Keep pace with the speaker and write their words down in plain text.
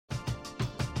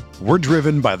We're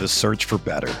driven by the search for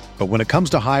better. But when it comes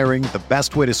to hiring, the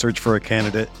best way to search for a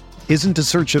candidate isn't to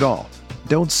search at all.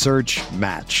 Don't search,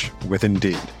 match with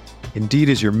Indeed. Indeed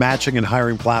is your matching and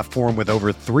hiring platform with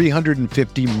over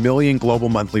 350 million global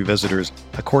monthly visitors,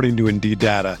 according to Indeed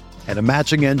data, and a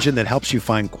matching engine that helps you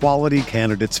find quality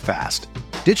candidates fast.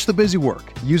 Ditch the busy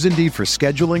work. Use Indeed for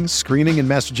scheduling, screening, and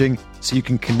messaging so you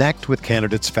can connect with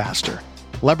candidates faster.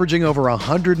 Leveraging over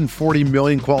 140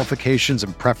 million qualifications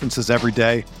and preferences every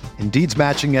day, Indeed's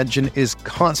matching engine is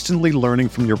constantly learning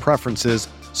from your preferences,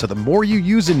 so the more you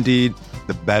use Indeed,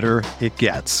 the better it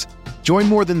gets. Join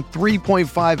more than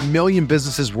 3.5 million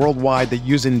businesses worldwide that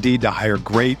use Indeed to hire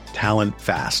great talent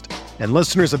fast. And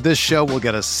listeners of this show will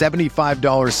get a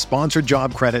 $75 sponsored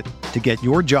job credit to get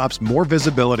your jobs more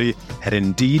visibility at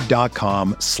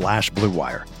Indeed.com/Blue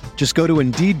Wire. Just go to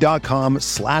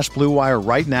Indeed.com/Blue Wire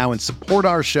right now and support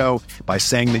our show by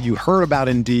saying that you heard about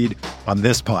Indeed on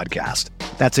this podcast.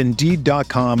 That's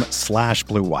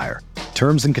Indeed.com/Blue Wire.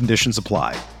 Terms and conditions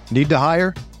apply. Need to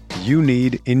hire? You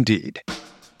need Indeed.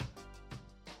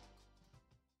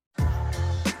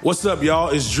 What's up, y'all?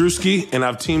 It's Drewski, and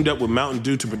I've teamed up with Mountain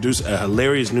Dew to produce a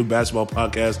hilarious new basketball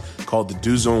podcast called The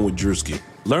Dew Zone with Drewski.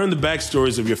 Learn the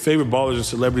backstories of your favorite ballers and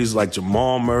celebrities like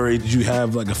Jamal Murray. Did you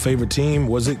have like a favorite team?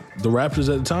 Was it the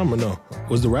Raptors at the time or no?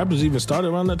 Was the Raptors even started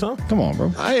around that time? Come on,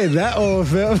 bro. I ain't that old,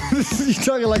 fam. You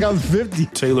talking like I'm 50.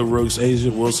 Taylor Rooks, Asia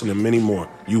Wilson, and many more.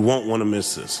 You won't want to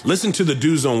miss this. Listen to The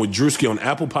Dew Zone with Drewski on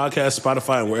Apple Podcasts,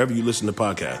 Spotify, and wherever you listen to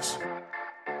podcasts.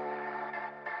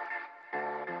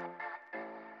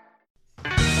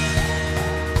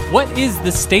 What is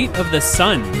the state of the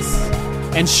Suns?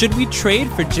 And should we trade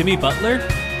for Jimmy Butler?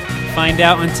 Find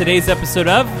out on today's episode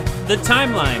of The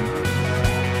Timeline.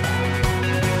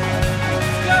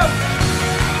 Let's go!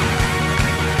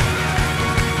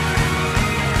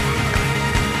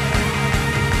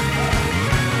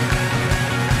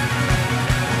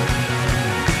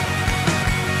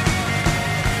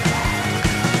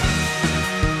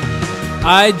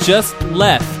 I just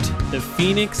left the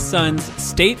Phoenix Suns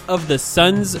State of the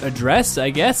Suns address, I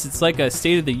guess. It's like a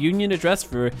State of the Union address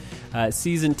for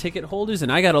season ticket holders, and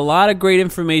I got a lot of great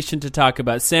information to talk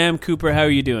about. Sam Cooper, how are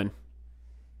you doing?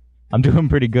 I'm doing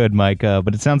pretty good, Mike,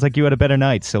 but it sounds like you had a better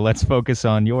night, so let's focus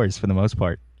on yours for the most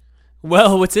part.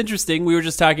 Well, what's interesting, we were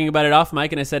just talking about it off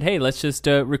mic, and I said, hey, let's just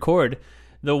record.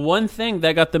 The one thing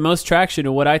that got the most traction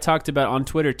and what I talked about on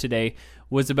Twitter today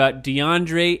was about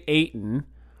DeAndre Ayton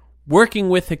working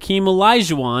with Hakeem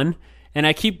Olajuwon, and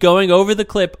I keep going over the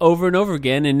clip over and over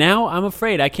again, and now I'm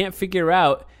afraid I can't figure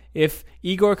out if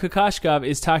Igor Kokoshkov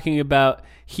is talking about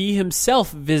he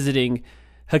himself visiting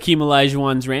Hakeem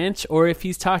Olajuwon's ranch, or if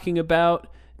he's talking about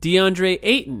DeAndre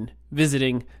Ayton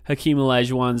visiting Hakeem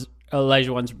Olajuwon's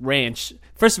ranch.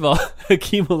 First of all,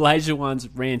 Hakeem Olajuwon's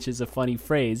ranch is a funny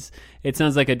phrase. It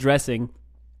sounds like a dressing.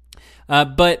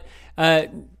 But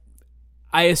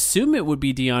I assume it would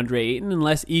be DeAndre Ayton,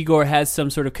 unless Igor has some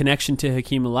sort of connection to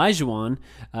Hakeem Olajuwon.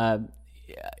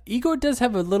 Igor does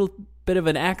have a little bit of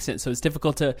an accent, so it's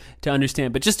difficult to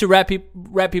understand. But just to wrap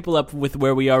people up with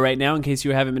where we are right now, in case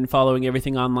you haven't been following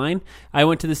everything online, I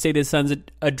went to the State of the Suns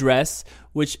address,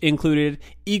 which included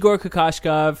Igor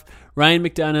Kokoshkov, Ryan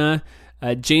McDonough,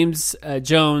 James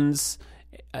Jones,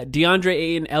 DeAndre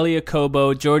Ayton, Elie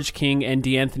Okobo, George King, and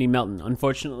DeAnthony Melton.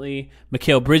 Unfortunately,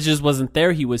 Mikal Bridges wasn't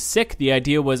there. He was sick. The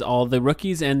idea was all the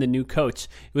rookies and the new coach.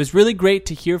 It was really great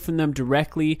to hear from them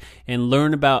directly and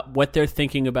learn about what they're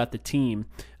thinking about the team.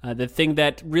 The thing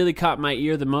that really caught my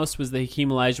ear the most was the Hakeem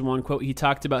Olajuwon quote. He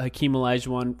talked about Hakeem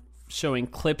Olajuwon showing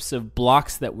clips of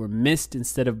blocks that were missed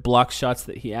instead of block shots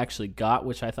that he actually got,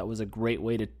 which I thought was a great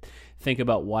way to think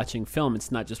about watching film.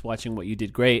 It's not just watching what you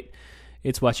did great.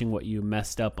 It's watching what you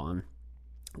messed up on.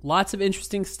 Lots of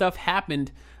interesting stuff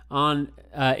happened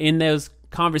in those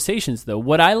conversations, though.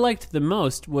 What I liked the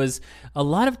most was a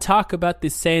lot of talk about the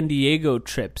San Diego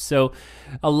trip. So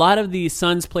a lot of the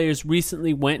Suns players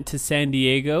recently went to San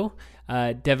Diego.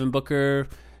 Devin Booker,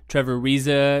 Trevor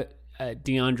Ariza,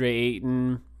 DeAndre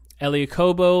Ayton, Elie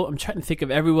Okobo. I'm trying to think of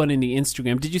everyone in the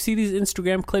Instagram. Did you see these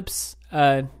Instagram clips?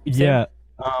 Yeah.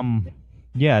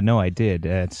 No, I did.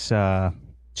 It's...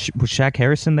 was Shaq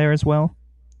Harrison there as well?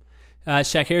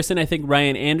 Shaq Harrison, I think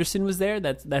Ryan Anderson was there.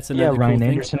 That's another Ryan cool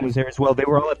Anderson was there as well. They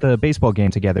were all at the baseball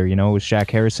game together. You know, it was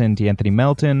Shaq Harrison, DeAnthony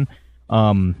Melton.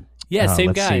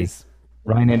 Same guys. See.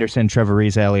 Ryan Anderson, Trevor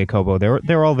Ariza, Elie Okobo.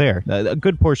 They're all there. A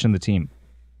good portion of the team.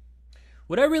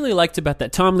 What I really liked about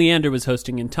that, Tom Leander was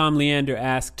hosting, and Tom Leander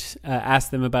asked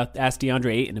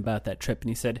DeAndre Ayton about that trip, and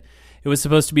he said it was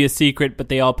supposed to be a secret, but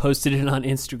they all posted it on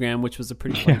Instagram, which was a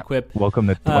pretty funny quip. Welcome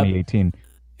to 2018.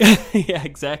 Yeah,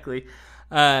 exactly.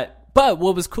 But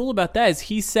what was cool about that is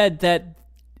he said that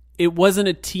it wasn't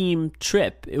a team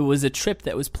trip. It was a trip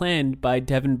that was planned by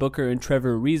Devin Booker and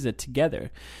Trevor Ariza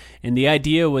together. And the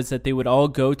idea was that they would all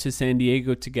go to San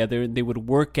Diego together and they would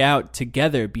work out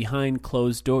together behind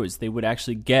closed doors. They would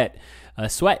actually get a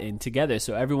sweat in together.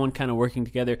 So everyone kind of working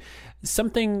together.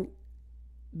 Something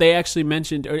they actually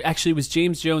mentioned, or actually it was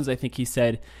James Jones, I think he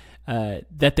said,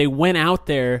 that they went out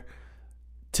there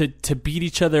to beat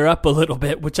each other up a little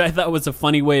bit, which I thought was a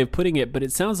funny way of putting it, but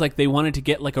it sounds like they wanted to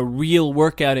get like a real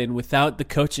workout in without the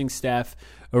coaching staff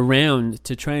around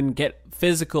to try and get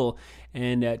physical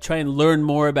and try and learn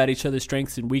more about each other's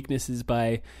strengths and weaknesses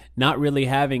by not really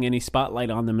having any spotlight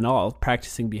on them at all,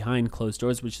 practicing behind closed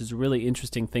doors, which is a really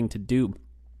interesting thing to do.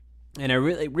 And I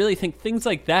really think things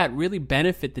like that really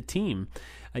benefit the team.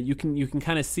 You can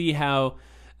kind of see how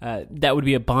that would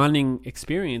be a bonding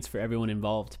experience for everyone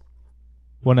involved.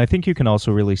 Well, and I think you can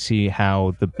also really see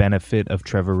how the benefit of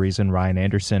Trevor Ariza and Ryan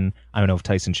Anderson, I don't know if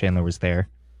Tyson Chandler was there,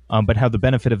 but how the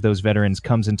benefit of those veterans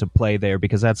comes into play there,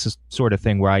 because that's the sort of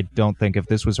thing where I don't think if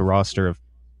this was a roster of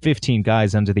 15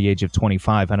 guys under the age of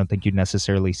 25, I don't think you'd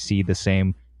necessarily see the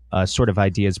same sort of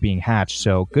ideas being hatched.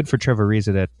 So good for Trevor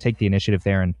Ariza to take the initiative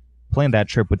there and plan that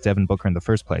trip with Devin Booker in the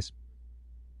first place.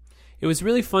 It was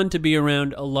really fun to be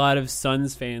around a lot of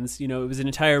Suns fans. You know, it was an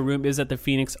entire room. It was at the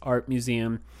Phoenix Art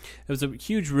Museum. It was a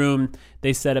huge room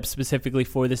they set up specifically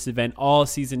for this event, all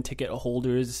season ticket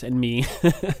holders and me.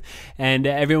 And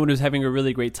everyone was having a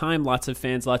really great time. Lots of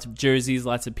fans, lots of jerseys,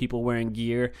 lots of people wearing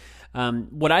gear.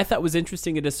 What I thought was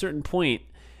interesting, at a certain point,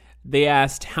 they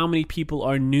asked how many people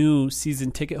are new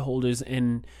season ticket holders,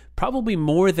 and probably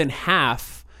more than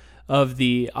half of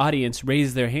the audience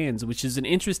raised their hands, which is an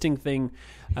interesting thing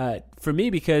for me,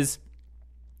 because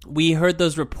we heard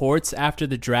those reports after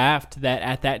the draft that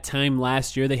at that time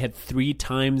last year they had 3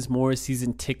 times more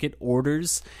season ticket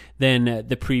orders than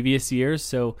the previous year.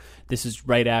 So this is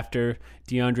right after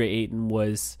DeAndre Ayton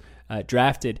was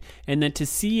drafted. And then to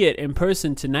see it in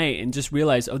person tonight and just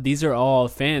realize, oh, these are all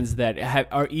fans that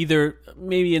are either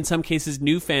maybe in some cases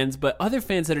new fans, but other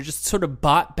fans that are just sort of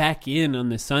bought back in on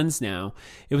the Suns now.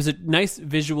 It was a nice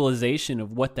visualization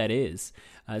of what that is.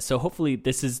 So hopefully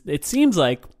it seems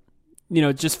like, you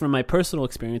know, just from my personal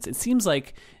experience, it seems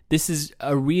like this is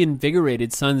a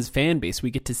reinvigorated Suns fan base.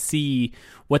 We get to see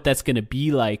what that's going to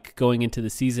be like going into the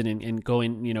season and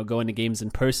going to games in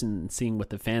person and seeing what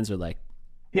the fans are like.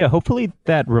 Yeah, hopefully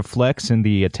that reflects in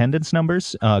the attendance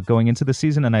numbers going into the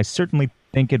season, and I certainly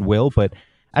think it will, but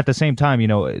at the same time, you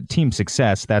know, team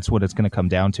success, that's what it's going to come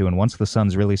down to, and once the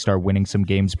Suns really start winning some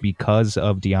games because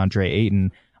of DeAndre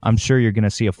Ayton, I'm sure you're going to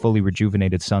see a fully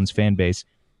rejuvenated Suns fan base.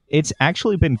 It's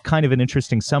actually been kind of an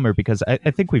interesting summer, because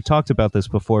I think we've talked about this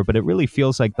before, but it really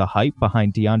feels like the hype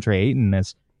behind DeAndre Ayton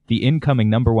as the incoming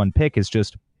number 1 pick is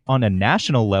just on a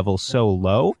national level so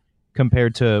low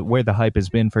compared to where the hype has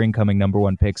been for incoming number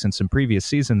 1 picks in some previous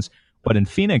seasons. But in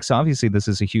Phoenix, obviously, this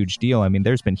is a huge deal. I mean,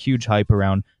 there's been huge hype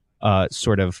around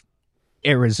sort of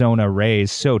Arizona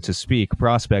Rays, so to speak,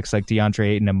 prospects like DeAndre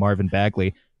Ayton and Marvin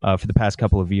Bagley for the past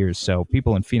couple of years. So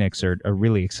people in Phoenix are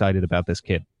really excited about this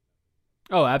kid.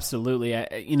 Oh, absolutely.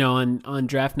 On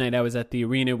draft night, I was at the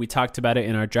arena. We talked about it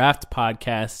in our draft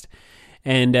podcast.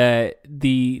 And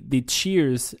the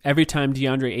cheers every time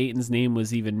DeAndre Ayton's name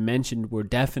was even mentioned were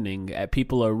deafening.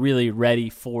 People are really ready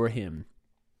for him.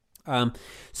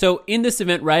 So in this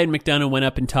event, Ryan McDonough went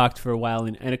up and talked for a while,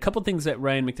 and a couple things that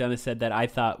Ryan McDonough said that I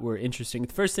thought were interesting.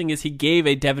 The first thing is he gave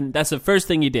that's the first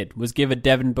thing he did, was give a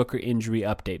Devin Booker injury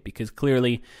update, because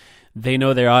clearly they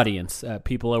know their audience.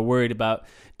 People are worried about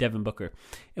Devin Booker.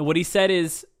 And what he said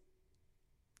is,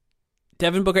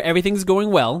 Devin Booker, everything's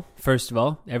going well, first of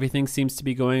all. Everything seems to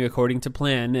be going according to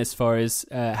plan as far as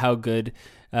how good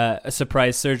a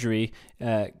surprise surgery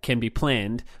can be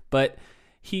planned. But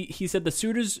he said the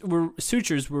sutures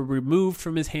were removed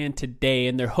from his hand today,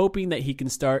 and they're hoping that he can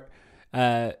start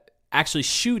actually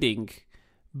shooting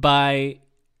by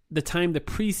the time the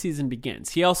preseason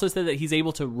begins. He also said that he's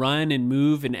able to run and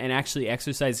move and actually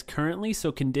exercise currently,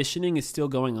 so conditioning is still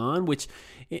going on, which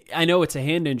I know it's a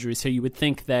hand injury, so you would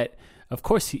think that of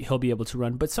course he'll be able to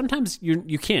run, but sometimes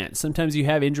you can't. Sometimes you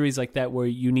have injuries like that where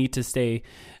you need to stay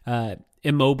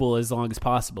immobile as long as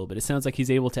possible, but it sounds like he's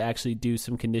able to actually do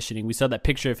some conditioning. We saw that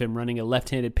picture of him running a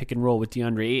left-handed pick and roll with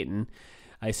DeAndre Ayton.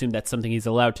 I assume that's something he's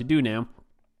allowed to do now.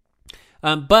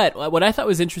 But what I thought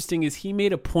was interesting is he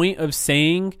made a point of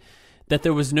saying that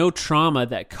there was no trauma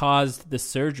that caused the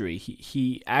surgery.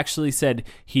 He actually said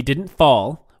he didn't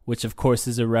fall, which of course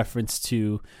is a reference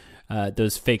to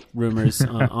those fake rumors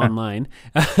online,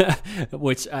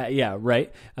 which,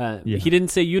 right. He didn't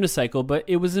say unicycle, but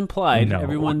it was implied. No.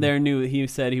 Everyone there knew he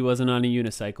said he wasn't on a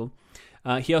unicycle.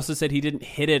 He also said he didn't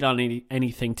hit it on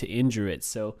anything to injure it.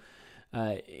 So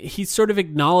he sort of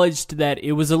acknowledged that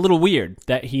it was a little weird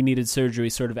that he needed surgery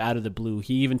sort of out of the blue.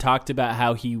 He even talked about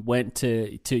how he went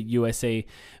to USA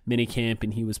minicamp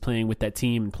and he was playing with that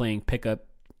team and playing pickup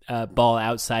ball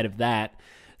outside of that.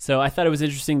 So I thought it was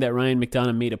interesting that Ryan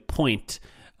McDonough made a point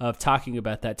of talking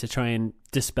about that to try and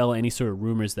dispel any sort of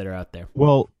rumors that are out there.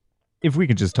 Well, if we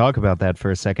could just talk about that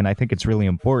for a second, I think it's really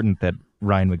important that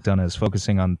Ryan McDonough is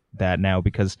focusing on that now,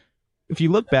 because if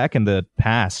you look back in the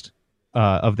past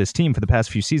of this team for the past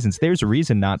few seasons, there's a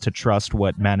reason not to trust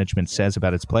what management says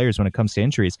about its players when it comes to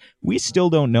injuries. We still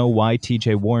don't know why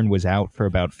TJ Warren was out for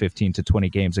about 15 to 20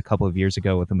 games a couple of years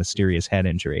ago with a mysterious head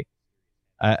injury.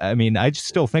 I mean, I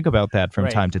still think about that from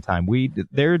time to time.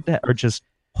 There are just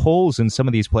holes in some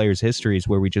of these players' histories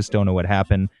where we just don't know what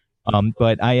happened.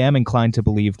 But I am inclined to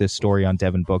believe this story on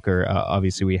Devin Booker.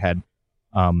 Obviously, we had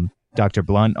Dr.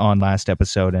 Blunt on last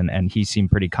episode, and he seemed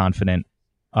pretty confident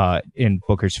in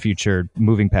Booker's future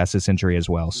moving past this injury as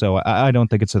well. So I don't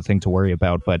think it's a thing to worry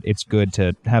about, but it's good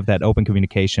to have that open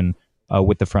communication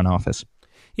with the front office.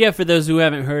 Yeah, for those who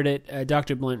haven't heard it,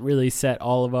 Dr. Blunt really set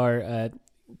all of our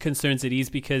concerns at ease,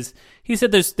 because he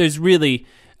said there's really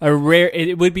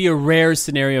it would be a rare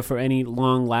scenario for any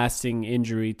long-lasting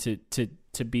injury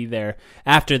to be there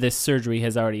after this surgery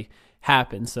has already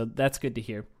happened. So that's good to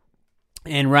hear.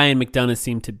 And Ryan McDonough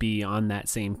seemed to be on that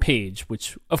same page,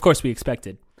 which of course we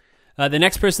expected. The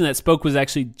next person that spoke was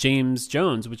actually James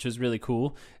Jones, which was really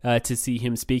cool to see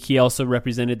him speak. He also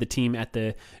represented the team at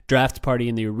the draft party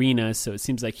in the arena, so it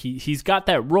seems like he's got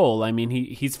that role. I mean,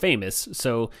 he's famous,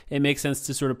 so it makes sense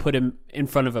to sort of put him in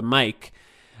front of a mic.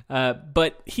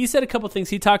 But he said a couple things.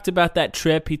 He talked about that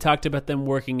trip. He talked about them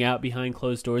working out behind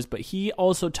closed doors, but he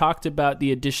also talked about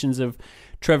the additions of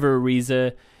Trevor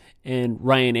Ariza and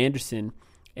Ryan Anderson.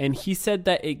 And he said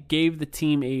that it gave the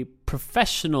team a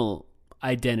professional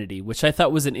identity, which I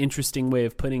thought was an interesting way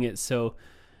of putting it. So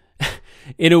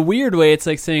in a weird way, it's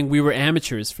like saying we were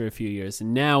amateurs for a few years,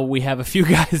 and now we have a few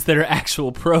guys that are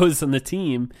actual pros on the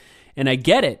team. And I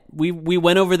get it. We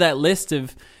went over that list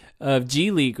of G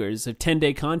Leaguers, of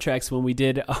 10-day contracts when we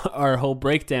did our whole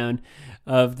breakdown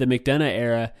of the McDonough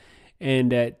era.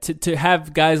 And to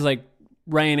have guys like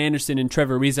Ryan Anderson and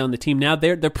Trevor Ariza on the team now,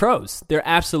 they're pros. They're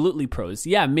absolutely pros.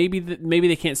 Yeah, maybe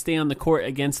they can't stay on the court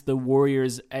against the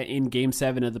Warriors in Game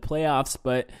 7 of the playoffs,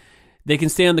 but they can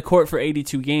stay on the court for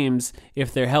 82 games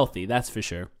if they're healthy. That's for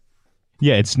sure.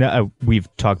 Yeah, it's not. We've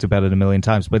talked about it a million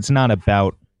times, but it's not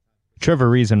about Trevor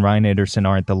Ariza and Ryan Anderson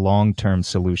aren't the long-term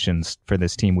solutions for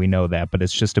this team. We know that, but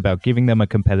it's just about giving them a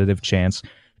competitive chance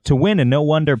to win. And no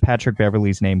wonder Patrick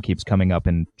Beverley's name keeps coming up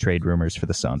in trade rumors for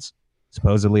the Suns.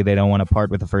 Supposedly they don't want to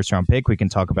part with the first-round pick. We can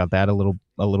talk about that a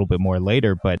little bit more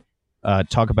later, but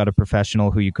talk about a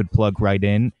professional who you could plug right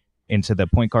into the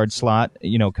point guard slot.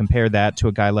 You know, compare that to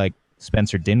a guy like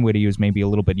Spencer Dinwiddie, who's maybe a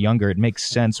little bit younger. It makes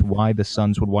sense why the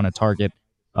Suns would want to target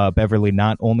Beverley,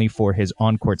 not only for his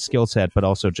on-court skill set, but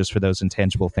also just for those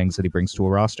intangible things that he brings to a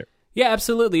roster. Yeah,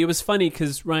 absolutely. It was funny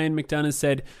because Ryan McDonough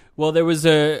said, well, there was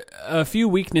a few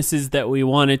weaknesses that we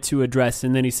wanted to address.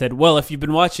 And then he said, well, if you've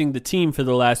been watching the team for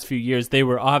the last few years, they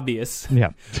were obvious.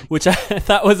 Yeah. Which I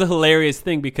thought was a hilarious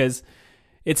thing because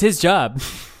it's his job.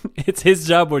 It's his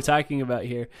job we're talking about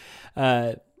here.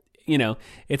 You know,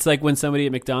 it's like when somebody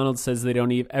at McDonald's says they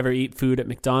don't ever eat food at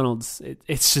McDonald's.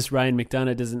 It's just Ryan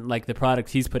McDonough doesn't like the product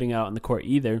he's putting out on the court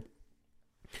either,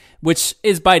 which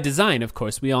is by design, of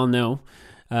course. We all know.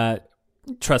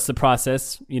 Trust the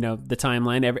process, you know, the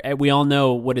timeline. We all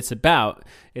know what it's about.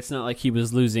 It's not like he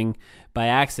was losing by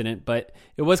accident, but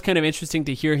it was kind of interesting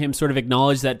to hear him sort of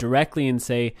acknowledge that directly and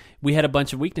say, we had a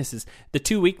bunch of weaknesses. The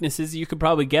two weaknesses, you could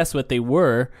probably guess what they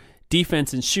were: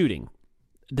 defense and shooting.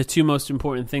 The two most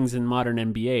important things in modern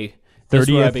NBA.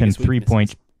 30th in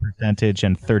three-point percentage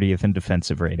and 30th in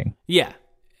defensive rating. Yeah,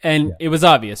 and it was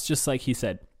obvious, just like he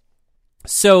said.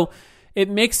 So it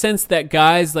makes sense that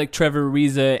guys like Trevor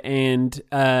Ariza and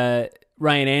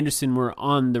Ryan Anderson were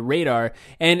on the radar.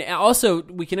 And also,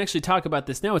 we can actually talk about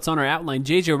this now. It's on our outline.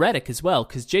 JJ Redick as well,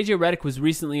 because JJ Redick was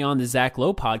recently on the Zach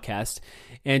Lowe podcast.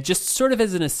 And just sort of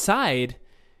as an aside,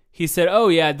 he said, oh,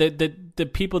 yeah, the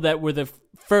people that were the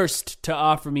first to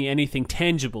offer me anything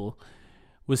tangible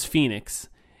was Phoenix.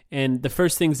 And the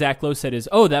first thing Zach Lowe said is,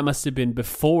 oh, that must have been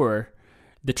before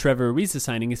the Trevor Ariza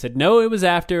signing. He said, no, it was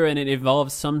after, and it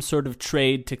involved some sort of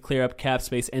trade to clear up cap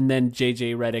space. And then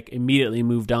JJ Redick immediately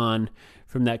moved on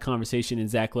from that conversation. And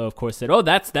Zach Lowe, of course, said, oh,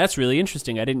 that's really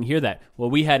interesting. I didn't hear that. Well,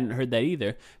 we hadn't heard that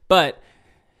either. But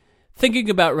thinking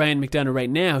about Ryan McDonough right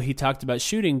now, he talked about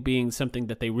shooting being something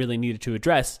that they really needed to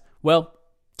address. Well,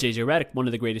 JJ Redick, one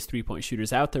of the greatest three-point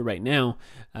shooters out there right now,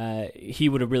 he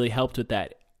would have really helped with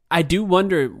that. I do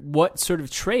wonder what sort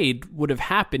of trade would have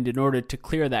happened in order to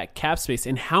clear that cap space,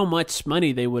 and how much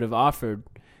money they would have offered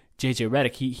JJ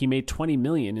Redick. He made $20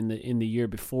 million in the year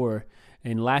before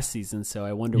in last season, so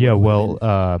I wonder. Yeah,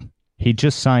 well, he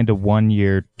just signed a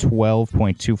 1-year,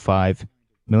 $12.25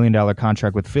 million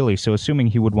contract with Philly. So assuming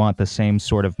he would want the same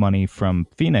sort of money from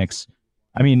Phoenix,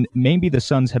 I mean, maybe the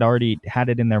Suns had already had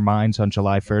it in their minds on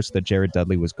July 1st that Jared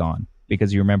Dudley was gone,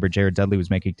 because you remember Jared Dudley was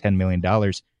making $10 million.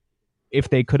 If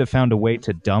they could have found a way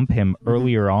to dump him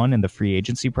earlier on in the free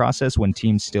agency process when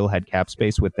teams still had cap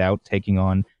space without taking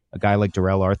on a guy like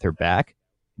Darrell Arthur back,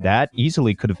 that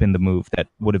easily could have been the move that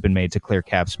would have been made to clear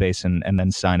cap space and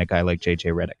then sign a guy like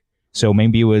JJ Redick. So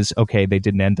maybe it was, okay, they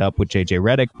didn't end up with JJ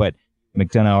Redick, but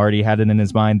McDonough already had it in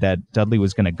his mind that Dudley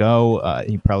was going to go.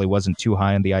 He probably wasn't too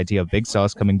high on the idea of Big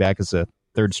Sauce coming back as a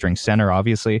third-string center,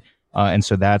 obviously. And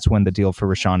so that's when the deal for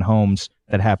Richaun Holmes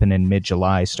that happened in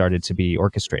mid-July started to be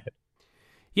orchestrated.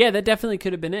 Yeah, that definitely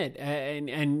could have been it.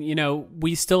 And you know,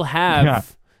 we still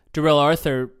have Darrell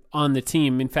Arthur on the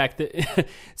team. In fact,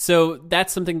 so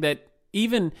that's something that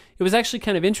it was actually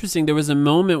kind of interesting. There was a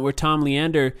moment where Tom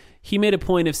Leander, he made a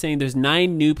point of saying there's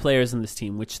 9 new players on this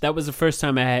team, which that was the first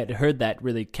time I had heard that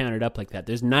really counted up like that.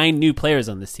 There's 9 new players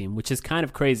on this team, which is kind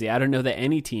of crazy. I don't know that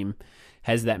any team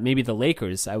has that. Maybe the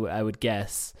Lakers, I would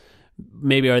guess,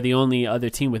 maybe are the only other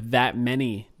team with that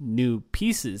many new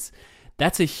pieces.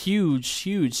 That's a huge,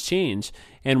 huge change.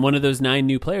 And one of those 9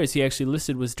 new players he actually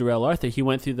listed was Darrell Arthur. He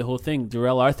went through the whole thing.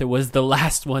 Darrell Arthur was the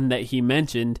last one that he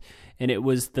mentioned, and it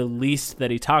was the least that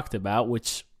he talked about,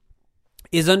 which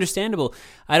is understandable.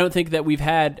 I don't think that we've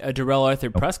had a Darrell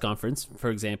Arthur press conference, for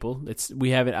example.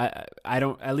 We haven't. I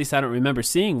don't. At least I don't remember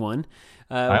seeing one.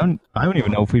 I don't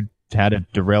even know if we had a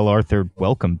Darrell Arthur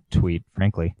welcome tweet,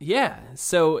 frankly. Yeah.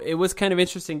 So it was kind of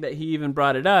interesting that he even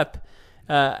brought it up.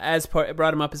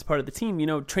 Brought him up as part of the team. You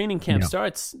know, training camp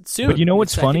starts soon. But you know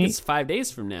what's funny? I think it's 5 days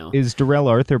from now. Is Darrell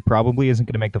Arthur probably isn't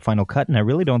going to make the final cut, and I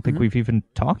really don't think we've even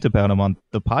talked about him on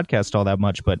the podcast all that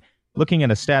much. But looking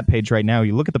at a stat page right now,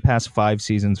 you look at the past 5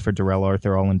 seasons for Darrell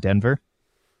Arthur, all in Denver.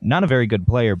 Not a very good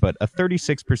player, but a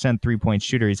 36% three-point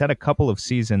shooter. He's had a couple of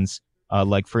seasons,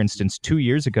 like for instance 2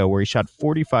 years ago, where he shot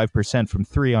 45% from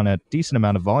 3 on a decent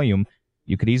amount of volume.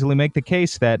 You could easily make the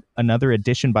case that another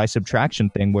addition by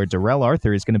subtraction thing where Darrell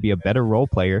Arthur is going to be a better role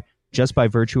player just by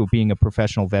virtue of being a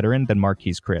professional veteran than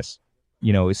Marquise Chris.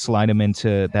 You know, slide him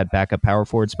into that backup power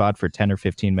forward spot for 10 or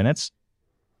 15 minutes.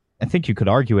 I think you could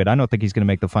argue it. I don't think he's going to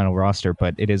make the final roster,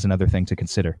 but it is another thing to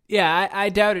consider. Yeah, I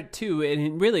doubt it too.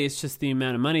 And really, it's just the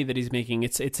amount of money that he's making.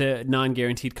 It's a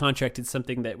non-guaranteed contract. It's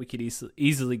something that we could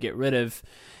easily get rid of.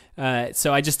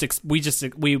 So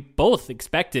we both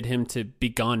expected him to be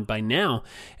gone by now.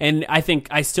 And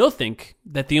I still think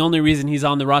that the only reason he's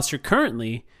on the roster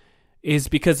currently is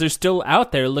because they're still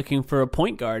out there looking for a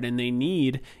point guard, and they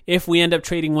need, if we end up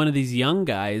trading one of these young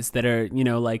guys that are, you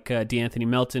know, like DeAnthony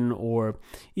Melton or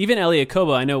even Elie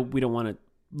Okobo. I know we don't want to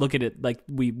look at it like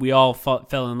we all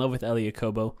fell in love with Elie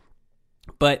Okobo,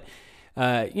 but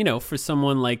you know, for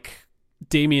someone like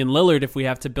Damian Lillard, if we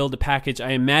have to build a package,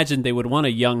 I imagine they would want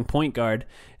a young point guard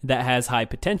that has high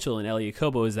potential, and Elie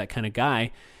Okobo is that kind of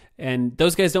guy. And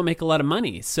those guys don't make a lot of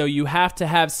money. So you have to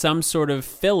have some sort of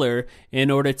filler in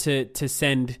order to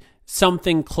send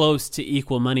something close to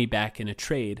equal money back in a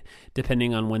trade,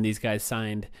 depending on when these guys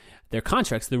signed their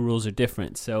contracts. The rules are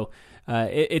different. So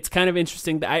it's kind of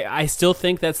interesting. I still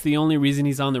think that's the only reason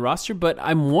he's on the roster, but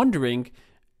I'm wondering,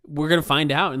 we're going to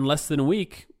find out in less than a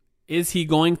week, is he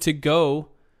going to go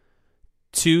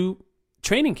to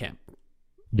training camp?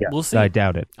 Yeah, we'll see. I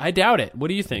doubt it. I doubt it. What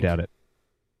do you think? I doubt it.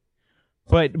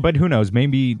 But who knows?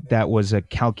 Maybe that was a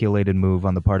calculated move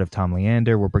on the part of Tom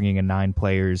Leander. We're bringing in 9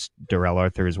 players. Darrell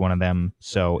Arthur is one of them.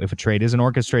 So if a trade isn't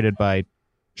orchestrated by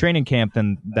training camp,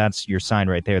 then that's your sign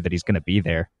right there that he's going to be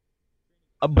there.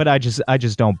 But I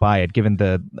just don't buy it, given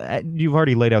you've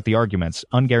already laid out the arguments.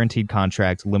 Unguaranteed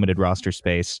contract, limited roster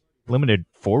space, limited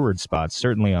forward spots,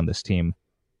 certainly on this team.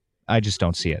 I just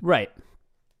don't see it. Right.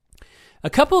 A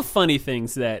couple of funny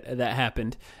things that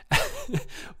happened.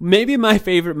 Maybe my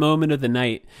favorite moment of the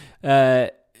night.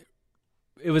 It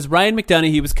was Ryan McDonough.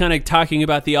 He was kind of talking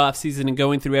about the offseason and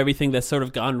going through everything that's sort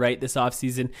of gone right this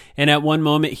offseason. And at one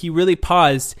moment, he really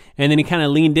paused, and then he kind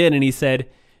of leaned in and he said,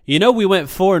 "You know, we went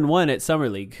 4-1 at Summer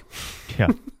League." Yeah.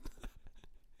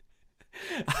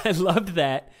 I loved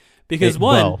that because,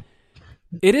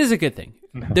 it is a good thing.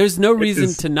 There's no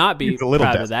reason to not be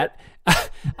proud of that.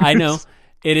 I know.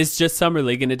 It is just Summer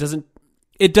League, and it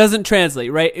doesn't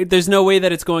translate, right? There's no way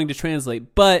that it's going to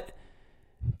translate. But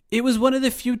it was one of the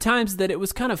few times that it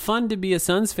was kind of fun to be a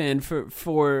Suns fan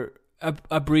for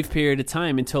a brief period of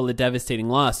time until the devastating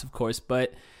loss, of course.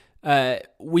 But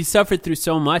we suffered through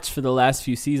so much for the last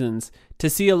few seasons. To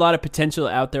see a lot of potential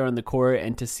out there on the court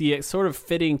and to see it sort of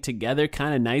fitting together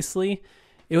kind of nicely,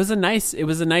 it was a nice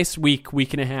week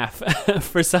and a half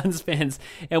for Suns fans.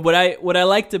 And what I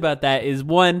liked about that is,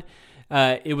 one,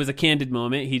 it was a candid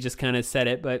moment. He just kind of said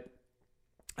it,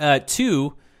 but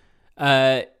two,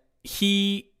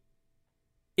 he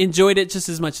enjoyed it just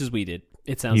as much as we did.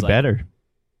 It sounds he like better.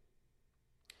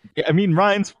 Yeah, I mean,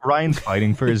 Ryan's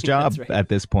fighting for his job right. at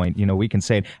this point. We can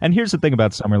say it. And here's the thing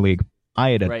about Summer League.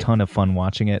 I had a ton of fun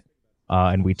watching it,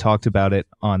 and we talked about it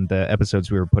on the episodes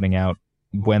we were putting out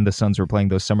when the Suns were playing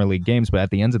those Summer League games. But at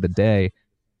the end of the day,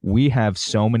 we have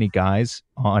so many guys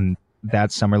on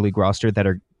that Summer League roster that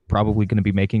are probably going to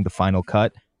be making the final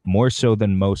cut, more so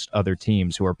than most other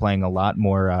teams who are playing a lot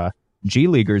more G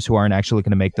Leaguers who aren't actually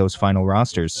going to make those final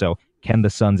rosters. So can the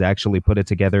Suns actually put it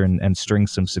together and string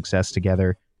some success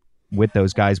together with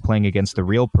those guys playing against the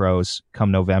real pros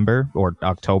come November or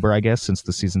October, I guess, since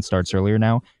the season starts earlier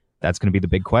now? That's going to be the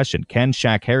big question. Can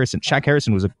Shaq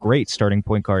Harrison was a great starting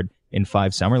point guard in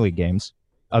 5 Summer League games,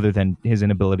 other than his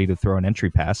inability to throw an entry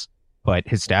pass. But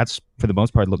his stats, for the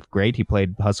most part, looked great. He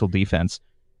played hustle defense.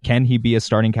 Can he be a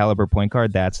starting caliber point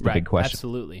guard? That's the big question.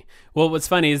 Absolutely. Well, what's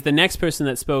funny is the next person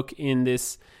that spoke in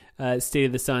this State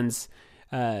of the Suns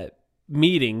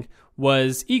meeting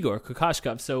was Igor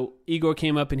Kokoshkov. So Igor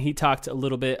came up and he talked a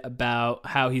little bit about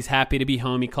how he's happy to be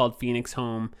home. He called Phoenix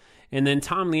home. And then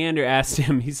Tom Leander asked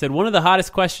him, he said, one of the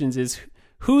hottest questions is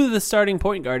who the starting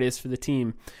point guard is for the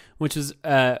team, which was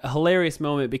a hilarious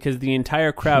moment because the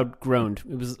entire crowd groaned.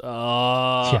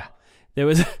 It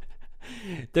was,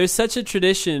 there's such a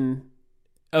tradition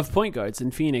of point guards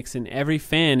in Phoenix, and every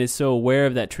fan is so aware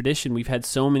of that tradition. We've had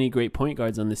so many great point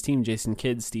guards on this team: Jason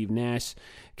Kidd, Steve Nash,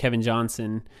 Kevin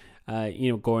Johnson,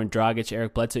 Goran Dragic,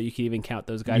 Eric Bledsoe. You can even count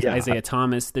those guys. Isaiah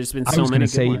Thomas. There's been so many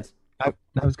good ones. I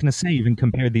was going to say, even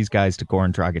compare these guys to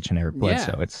Goran Dragic and Eric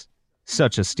Bledsoe. Yeah. It's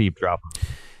such a steep drop.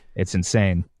 It's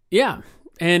insane. Yeah.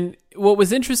 And what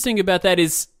was interesting about that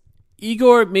is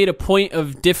Igor made a point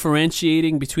of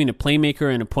differentiating between a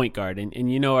playmaker and a point guard.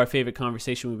 And our favorite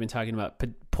conversation we've been talking about,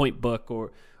 point book,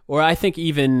 or I think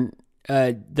even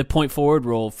the point forward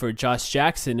role for Josh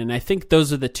Jackson. And I think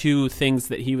those are the two things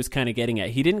that he was kind of getting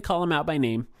at. He didn't call him out by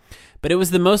name, but it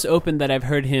was the most open that I've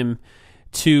heard him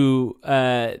to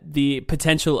the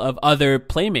potential of other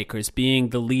playmakers being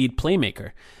the lead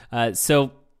playmaker.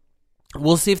 So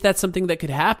we'll see if that's something that could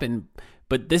happen.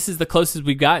 But this is the closest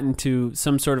we've gotten to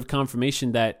some sort of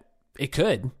confirmation that it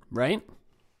could, right?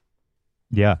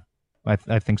 Yeah, I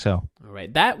think so. All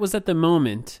right. That was at the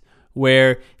moment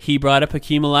where he brought up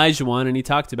Hakeem Olajuwon and he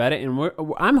talked about it. And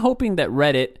I'm hoping that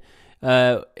Reddit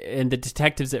and the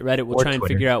detectives at Reddit will try and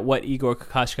figure out what Igor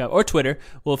Kokoshkov, or Twitter,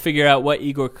 will figure out what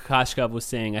Igor Kokoshkov was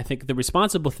saying. I think the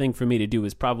responsible thing for me to do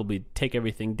is probably take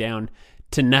everything down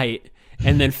tonight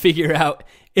and then figure out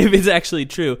if it's actually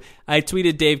true. I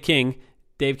tweeted Dave King.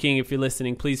 Dave King, if you're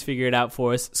listening, please figure it out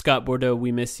for us. Scott Bordeaux,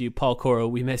 we miss you. Paul Coro,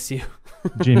 we miss you.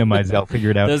 Gina Mizell,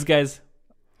 figure it out. Those guys.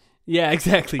 Yeah,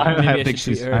 exactly. I don't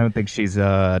think she's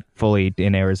fully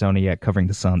in Arizona yet covering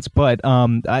the Suns. But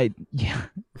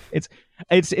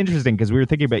it's interesting because we were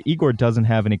thinking about Igor doesn't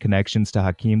have any connections to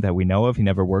Hakeem that we know of. He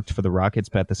never worked for the Rockets,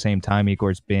 but at the same time,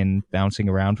 Igor's been bouncing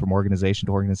around from organization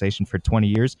to organization for 20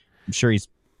 years. I'm sure he's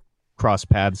crossed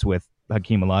paths with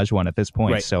Hakeem Olajuwon at this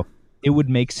point. Right. So it would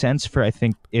make sense for, I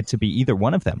think, it to be either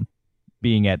one of them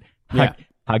being at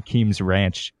Hakeem's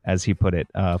ranch, as he put it,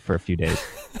 for a few days.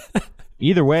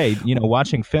 Either way,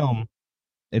 watching film,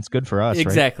 it's good for us,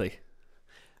 exactly. Right?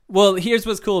 Well, here's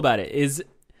what's cool about it is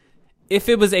if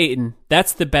it was Ayton,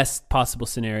 that's the best possible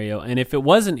scenario. And if it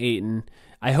wasn't Ayton,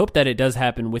 I hope that it does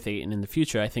happen with Ayton in the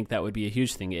future. I think that would be a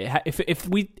huge thing.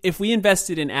 If we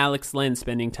invested in Alex Len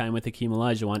spending time with Hakeem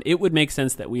Olajuwon, it would make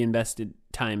sense that we invested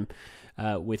time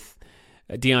with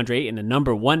DeAndre Ayton, a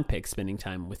number 1 pick, spending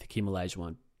time with Hakeem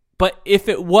Olajuwon. But if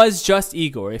it was just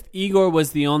Igor, if Igor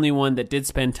was the only one that did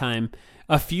spend time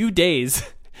a few days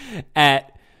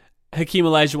at Hakeem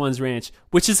Olajuwon's ranch,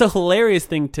 which is a hilarious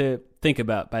thing to think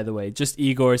about, by the way, just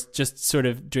Igor's just sort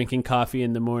of drinking coffee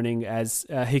in the morning as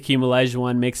Hakeem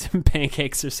Olajuwon makes him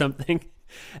pancakes or something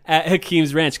at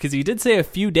Hakeem's ranch, because he did say a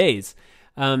few days.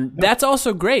 That's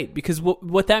also great because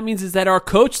what that means is that our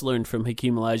coach learned from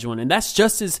Hakeem Olajuwon, and that's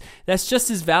just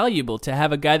as valuable to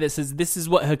have a guy that says, this is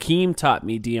what Hakeem taught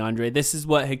me, DeAndre. This is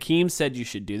what Hakeem said you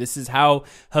should do. This is how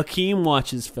Hakeem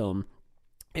watches film.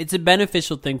 It's a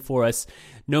beneficial thing for us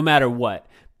no matter what.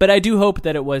 But I do hope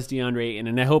that it was DeAndre Ayton,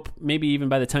 and I hope maybe even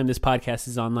by the time this podcast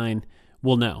is online,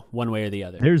 we'll know one way or the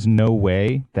other. There's no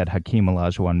way that Hakeem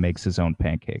Olajuwon makes his own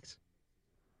pancakes.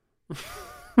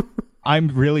 I'm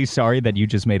really sorry that you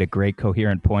just made a great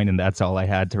coherent point, and that's all I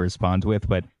had to respond with,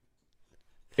 but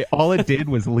all it did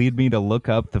was lead me to look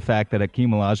up the fact that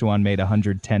Hakeem Olajuwon made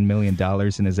 $110 million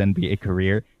in his NBA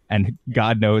career, and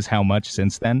God knows how much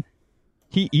since then.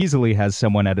 He easily has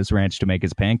someone at his ranch to make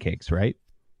his pancakes, right?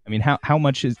 I mean, how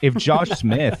much is... If Josh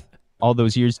Smith, all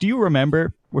those years... Do you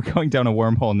remember... We're going down a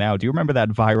wormhole now. Do you remember that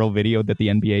viral video that the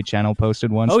NBA channel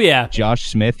posted once? Oh, yeah. Josh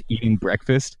Smith eating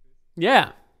breakfast?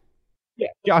 Yeah. Yeah,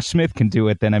 Josh Smith can do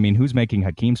it, then, I mean, who's making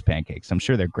Hakeem's pancakes? I'm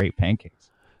sure they're great pancakes.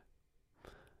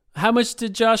 How much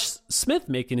did Josh Smith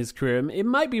make in his career? It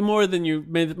might be more than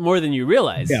you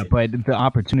realize. Yeah, but the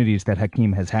opportunities that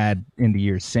Hakeem has had in the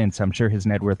years since, I'm sure his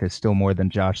net worth is still more than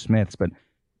Josh Smith's. But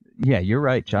yeah, you're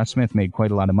right. Josh Smith made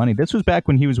quite a lot of money. This was back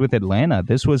when he was with Atlanta.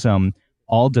 This was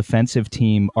all defensive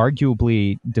team,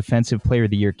 arguably defensive player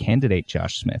of the year candidate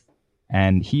Josh Smith.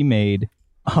 And he made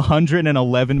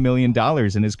 $111 million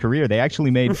in his career. They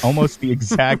actually made almost the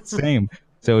exact same.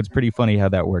 So it's pretty funny how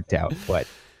that worked out. But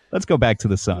let's go back to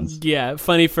the Suns. Yeah,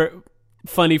 funny for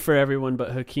everyone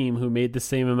but Hakeem, who made the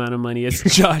same amount of money as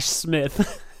Josh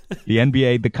Smith. The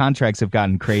NBA, the contracts have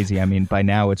gotten crazy. I mean, by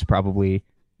now it's probably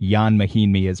Jan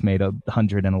Mahinmi has made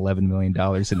 $111 million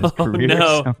in his career.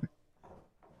 No.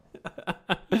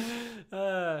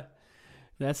 So.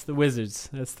 That's the Wizards.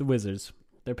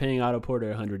 They're paying Otto Porter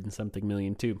 100 and something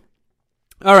million too.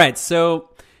 All right, so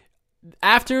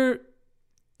after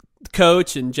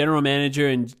coach and general manager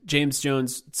and James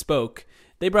Jones spoke,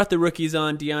 they brought the rookies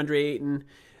on: DeAndre Ayton,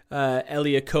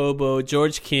 Elie Okobo,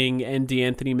 George King, and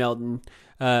DeAnthony Melton.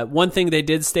 One thing they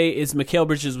did state is Mikal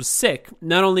Bridges was sick.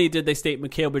 Not only did they state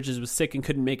Mikal Bridges was sick and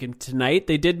couldn't make him tonight,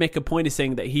 they did make a point of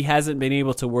saying that he hasn't been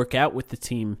able to work out with the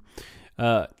team,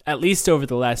 at least over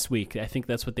the last week. I think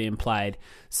that's what they implied.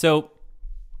 So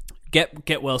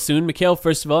get well soon, Mikal,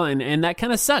 first of all, and that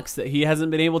kind of sucks that he hasn't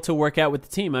been able to work out with the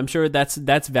team. I'm sure that's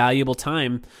valuable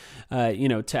time,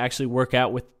 to actually work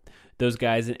out with those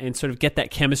guys and sort of get that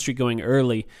chemistry going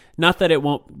early. Not that it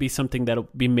won't be something that'll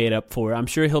be made up for. I'm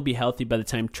sure he'll be healthy by the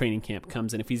time training camp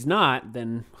comes, and if he's not,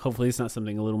 then hopefully it's not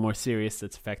something a little more serious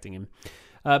that's affecting him.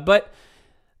 But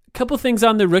a couple things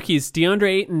on the rookies.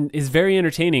 DeAndre Ayton is very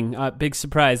entertaining. Big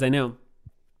surprise, I know.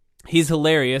 He's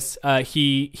hilarious.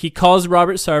 He calls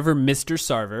Robert Sarver Mr.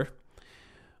 Sarver,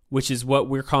 which is what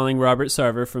we're calling Robert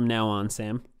Sarver from now on,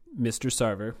 Sam. Mr.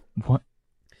 Sarver. What?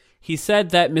 He said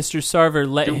that Mr. Sarver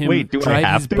let him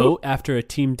drive his boat after a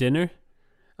team dinner.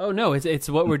 Oh, no, it's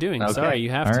what we're doing. Okay. Sorry, you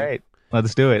have to. All right,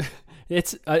 let's do it.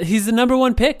 He's the number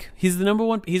one pick. He's the number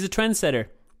one. He's a trendsetter.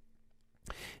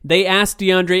 They asked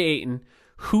DeAndre Ayton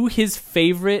who his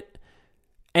favorite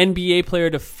NBA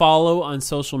player to follow on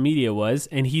social media was,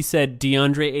 and he said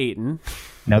DeAndre Ayton.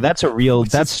 Now, that's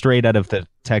straight out of the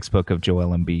textbook of Joel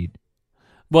Embiid.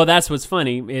 Well, that's what's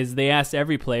funny, is they asked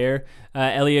every player.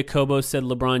 Elie Okobo said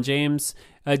LeBron James.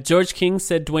 George King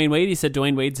said Dwayne Wade. He said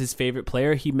Dwayne Wade's his favorite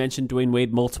player. He mentioned Dwayne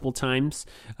Wade multiple times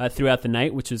throughout the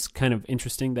night, which is kind of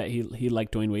interesting that he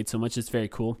liked Dwayne Wade so much. It's very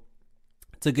cool.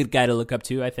 It's a good guy to look up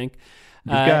to, I think.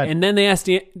 And then they asked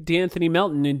DeAnthony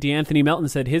Melton, and DeAnthony Melton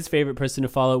said his favorite person to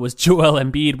follow was Joel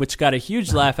Embiid, which got a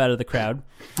huge laugh out of the crowd,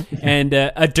 and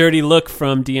a dirty look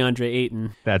from DeAndre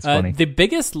Ayton. That's funny. The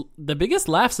biggest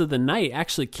laughs of the night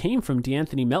actually came from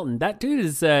DeAnthony Melton. That dude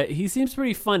he seems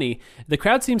pretty funny. The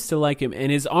crowd seems to like him,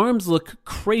 and his arms look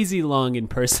crazy long in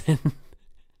person.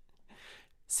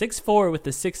 6'4" with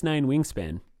the 6'9"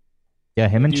 wingspan. Yeah,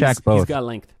 him and Shaq both. He's got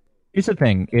length. Here's the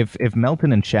thing: if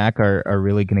Melton and Shaq are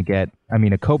really going to get, I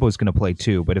mean, Okobo's going to play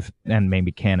too, and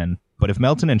maybe Cannon. But if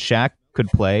Melton and Shaq could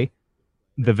play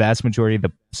the vast majority of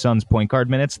the Suns' point guard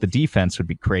minutes, the defense would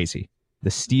be crazy.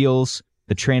 The steals,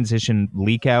 the transition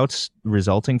leakouts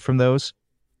resulting from those,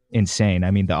 insane.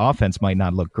 I mean, the offense might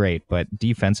not look great, but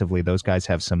defensively, those guys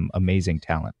have some amazing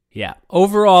talent. Yeah.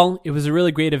 Overall, it was a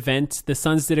really great event. The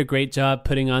Suns did a great job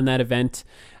putting on that event.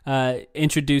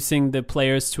 Introducing the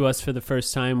players to us for the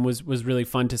first time was really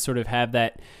fun to sort of have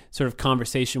that sort of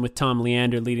conversation with Tom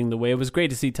Leander leading the way. It was great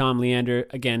to see Tom Leander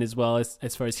again, as well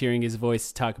as far as hearing his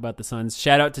voice talk about the Suns.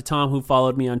 Shout out to Tom, who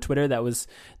followed me on Twitter. That was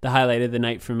the highlight of the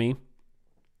night for me.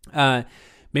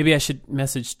 Maybe I should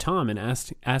message Tom and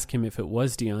ask him if it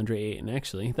was DeAndre Ayton.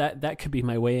 Actually, that could be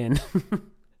my way in.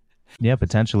 Yeah,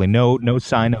 potentially. No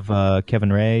sign of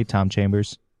Kevin Ray, Tom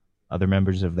Chambers, other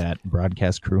members of that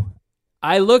broadcast crew.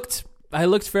 I looked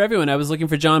for everyone. I was looking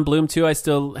for John Bloom too. I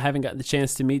still haven't gotten the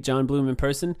chance to meet John Bloom in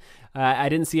person. I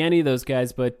didn't see any of those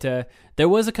guys, but there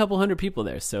was a couple hundred people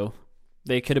there, so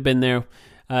they could have been there.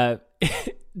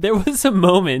 There was a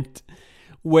moment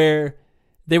where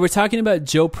they were talking about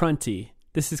Joe Prunty.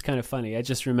 This is kind of funny. I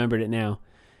just remembered it now.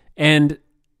 And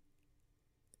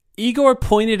Igor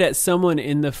pointed at someone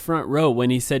in the front row when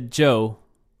he said Joe.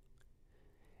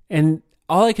 And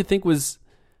all I could think was,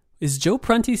 is Joe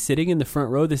Prunty sitting in the front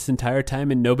row this entire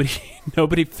time and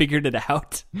nobody figured it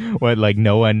out? What, like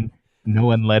no one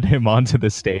led him onto the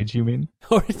stage, you mean?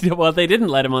 Or, well, they didn't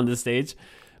let him on the stage,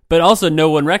 but also no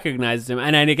one recognized him.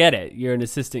 And I get it. You're an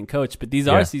assistant coach, but these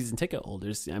are season ticket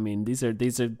holders. I mean, these are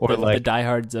the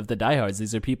diehards of the diehards.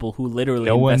 These are people who literally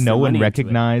no one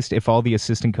recognized, if all the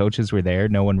assistant coaches were there,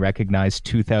 no one recognized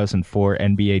 2004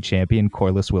 NBA champion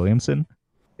Corliss Williamson.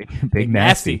 Big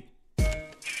nasty.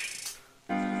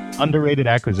 Underrated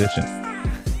acquisition.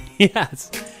 Yes.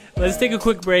 Let's take a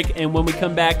quick break, and when we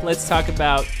come back, let's talk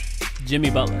about Jimmy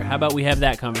Butler. How about we have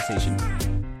that conversation?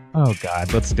 Oh,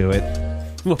 God, let's do it.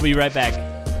 We'll be right back.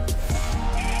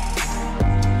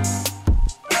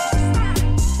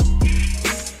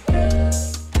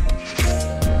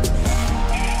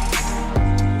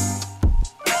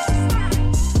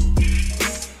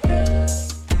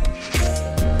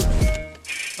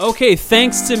 Okay,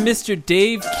 thanks to Mr.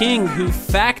 Dave King, who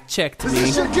fact-checked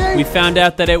me. We found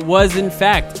out that it was, in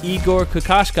fact, Igor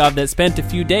Kokoshkov that spent a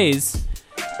few days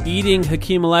eating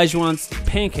Hakeem Olajuwon's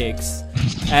pancakes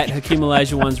at Hakeem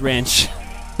Olajuwon's ranch.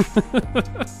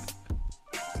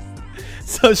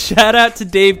 So shout out to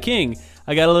Dave King.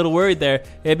 I got a little worried there.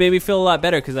 It made me feel a lot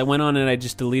better because I went on and I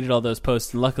just deleted all those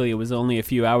posts, and luckily it was only a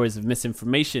few hours of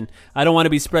misinformation. I don't want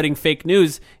to be spreading fake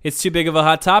news. It's too big of a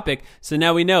hot topic. So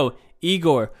now we know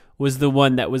Igor was the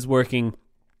one that was working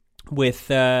with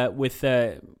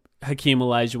Hakeem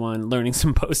Olajuwon, learning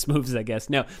some post moves, I guess.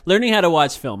 No, learning how to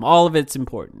watch film. All of it's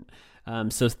important.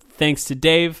 So thanks to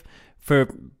Dave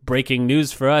for breaking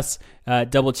news for us,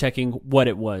 double-checking what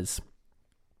it was.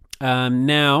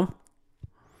 Now,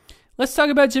 let's talk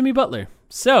about Jimmy Butler.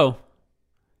 So,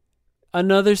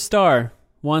 another star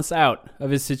wants out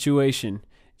of his situation.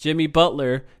 Jimmy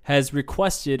Butler has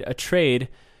requested a trade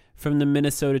from the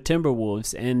Minnesota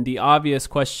Timberwolves, and the obvious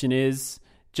question is,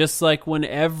 just like when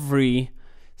every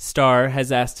star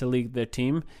has asked to leave their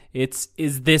team, is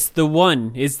this the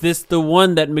one? Is this the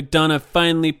one that McDonough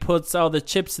finally puts all the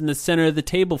chips in the center of the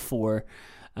table for?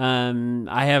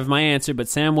 I have my answer, but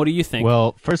Sam, what do you think?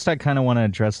 Well, first I kind of want to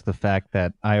address the fact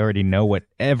that I already know what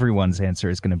everyone's answer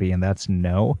is going to be, and that's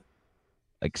no.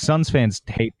 Like, Suns fans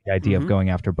hate the idea of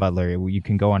going after Butler. You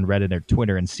can go on Reddit or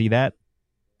Twitter and see that.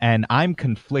 And I'm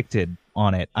conflicted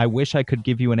on it. I wish I could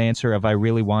give you an answer of I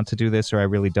really want to do this or I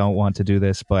really don't want to do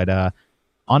this. But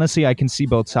honestly, I can see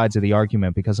both sides of the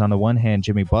argument because on the one hand,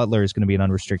 Jimmy Butler is going to be an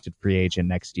unrestricted free agent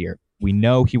next year. We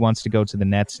know he wants to go to the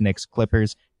Nets, Knicks,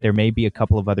 Clippers. There may be a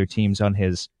couple of other teams on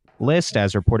his list,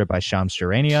 as reported by Shams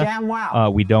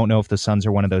Charania. We don't know if the Suns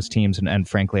are one of those teams. And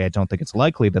frankly, I don't think it's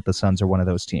likely that the Suns are one of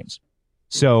those teams.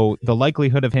 So the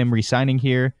likelihood of him re-signing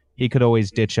here, he could always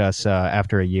ditch us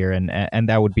after a year, and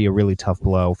that would be a really tough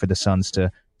blow for the Suns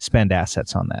to spend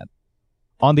assets on that.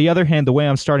 On the other hand, the way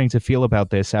I'm starting to feel about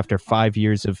this after 5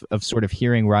 years of sort of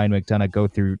hearing Ryan McDonough go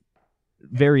through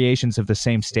variations of the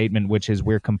same statement, which is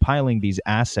we're compiling these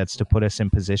assets to put us in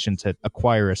position to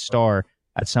acquire a star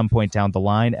at some point down the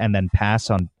line and then pass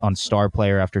on star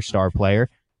player after star player.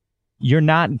 You're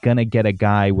not going to get a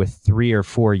guy with 3 or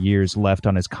 4 years left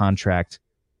on his contract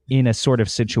in a sort of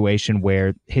situation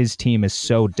where his team is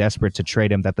so desperate to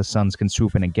trade him that the Suns can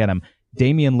swoop in and get him.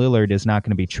 Damian Lillard is not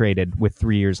going to be traded with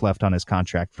 3 years left on his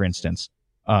contract, for instance,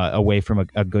 away from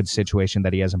a good situation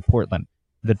that he has in Portland.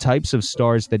 The types of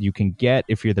stars that you can get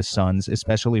if you're the Suns,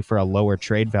 especially for a lower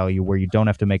trade value where you don't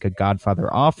have to make a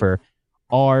Godfather offer,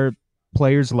 are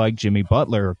players like Jimmy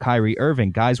Butler or Kyrie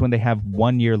Irving, guys when they have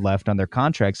 1 year left on their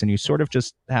contracts, and you sort of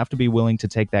just have to be willing to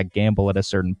take that gamble at a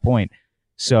certain point.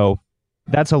 So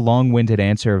that's a long-winded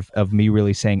answer of me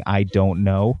really saying I don't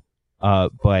know,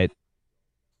 but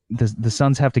the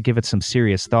Suns have to give it some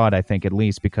serious thought, I think, at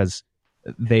least, because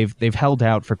they've held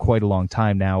out for quite a long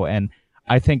time now, and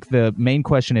I think the main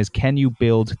question is, can you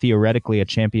build theoretically a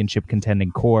championship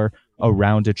contending core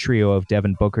around a trio of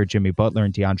Devin Booker, Jimmy Butler,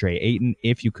 and DeAndre Ayton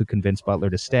if you could convince Butler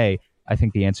to stay? I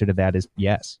think the answer to that is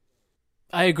yes.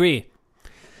 I agree.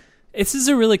 This is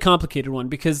a really complicated one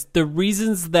because the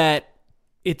reasons that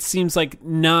it seems like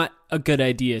not a good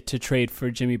idea to trade for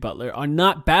Jimmy Butler are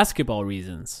not basketball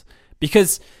reasons.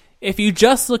 Because if you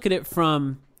just look at it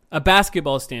from a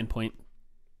basketball standpoint,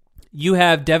 you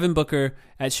have Devin Booker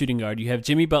at shooting guard, you have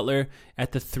Jimmy Butler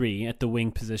at the 3, at the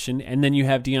wing position, and then you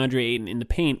have DeAndre Ayton in the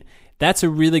paint. That's a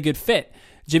really good fit.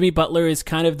 Jimmy Butler is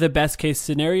kind of the best case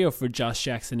scenario for Josh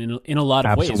Jackson in a lot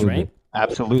of ways, right?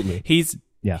 Absolutely. He's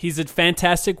a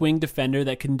fantastic wing defender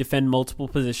that can defend multiple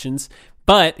positions,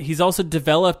 But he's also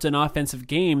developed an offensive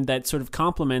game that sort of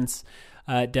complements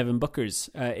Devin Booker's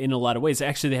in a lot of ways.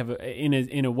 Actually, they have,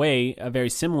 in a way, a very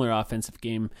similar offensive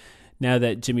game now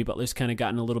that Jimmy Butler's kind of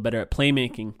gotten a little better at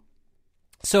playmaking.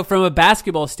 So from a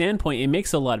basketball standpoint, it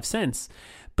makes a lot of sense.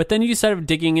 But then you start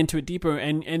digging into it deeper,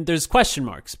 and there's question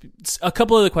marks. A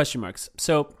couple of the question marks.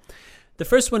 So the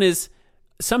first one is,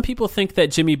 some people think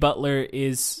that Jimmy Butler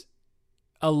is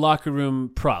a locker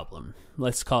room problem.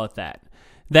 Let's call it that.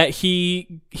 That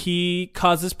he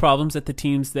causes problems at the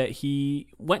teams that he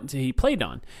played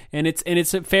on, and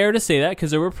it's fair to say that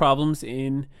because there were problems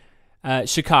in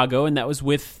Chicago, and that was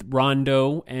with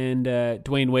Rondo and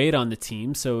Dwayne Wade on the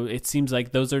team. So it seems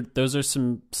like those are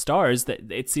some stars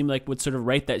that it seemed like would sort of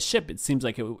right that ship. It seems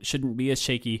like it shouldn't be a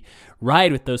shaky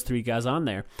ride with those three guys on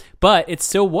there, but it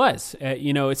still was.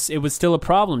 It was still a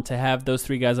problem to have those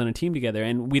three guys on a team together,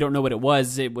 and we don't know what it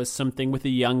was. It was something with the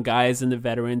young guys and the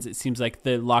veterans. It seems like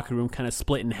the locker room kind of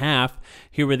split in half.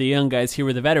 Here were the young guys, here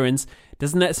were the veterans.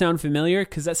 Doesn't that sound familiar?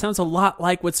 Because that sounds a lot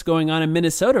like what's going on in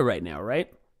Minnesota right now,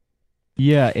 right?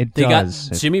 Yeah, they does.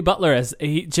 Got Jimmy Butler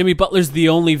Jimmy Butler's the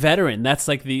only veteran. That's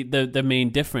like the main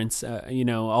difference.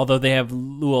 Although they have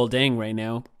Luol Deng right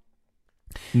now,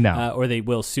 no, or they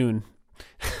will soon.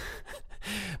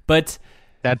 But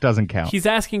that doesn't count. He's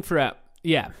asking for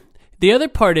yeah. The other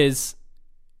part is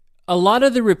a lot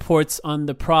of the reports on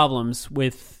the problems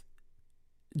with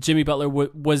Jimmy Butler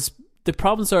was the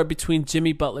problems are between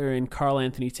Jimmy Butler and Karl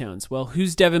Anthony Towns. Well,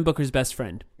 who's Devin Booker's best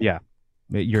friend? Yeah,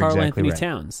 you're Karl exactly Anthony right.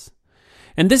 Towns.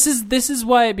 And this is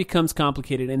why it becomes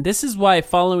complicated, and this is why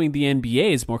following the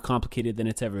NBA is more complicated than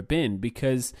it's ever been,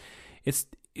 because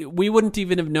we wouldn't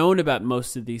even have known about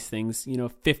most of these things,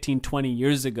 15, 20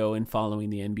 years ago in following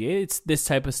the NBA. This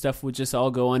type of stuff would just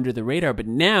all go under the radar, but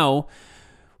now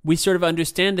we sort of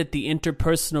understand that the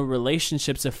interpersonal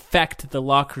relationships affect the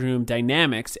locker room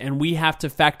dynamics, and we have to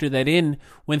factor that in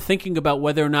when thinking about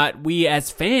whether or not we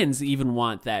as fans even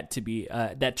want that to be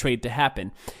that trade to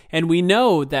happen. And we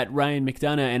know that Ryan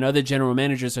McDonough and other general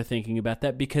managers are thinking about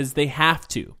that because they have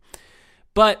to.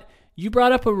 But you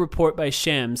brought up a report by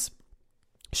Shams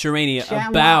Charania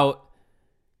about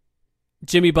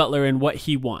Jimmy Butler and what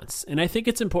he wants, and I think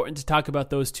it's important to talk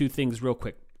about those two things real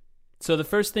quick. So the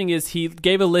first thing is he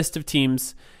gave a list of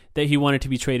teams that he wanted to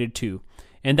be traded to.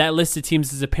 And that list of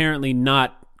teams is apparently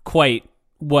not quite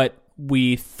what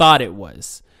we thought it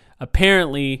was.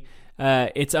 Apparently,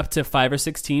 it's up to 5 or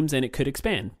 6 teams and it could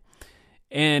expand.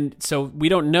 And so we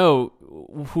don't know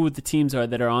who the teams are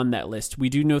that are on that list. We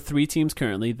do know 3 teams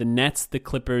currently, the Nets, the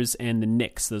Clippers, and the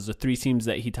Knicks. Those are 3 teams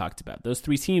that he talked about. Those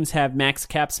 3 teams have max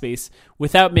cap space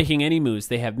without making any moves.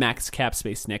 They have max cap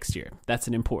space next year. That's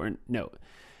an important note.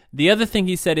 The other thing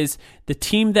he said is the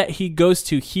team that he goes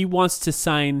to, he wants to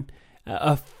sign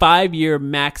a 5-year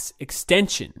max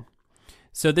extension.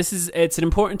 So it's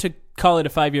important to call it a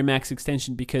 5-year max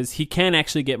extension because he can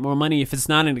actually get more money if it's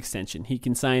not an extension. He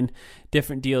can sign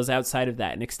different deals outside of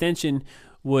that. An extension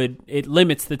it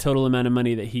limits the total amount of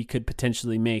money that he could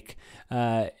potentially make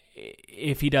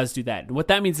if he does do that. And what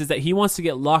that means is that he wants to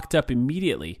get locked up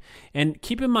immediately. And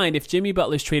keep in mind, if Jimmy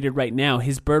Butler's traded right now,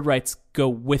 his bird rights go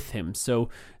with him. So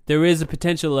there is a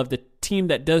potential of the team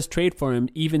that does trade for him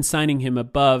even signing him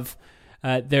above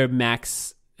their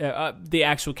max, the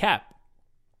actual cap.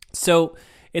 So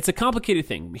it's a complicated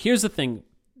thing. Here's the thing.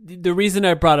 The reason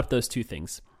I brought up those 2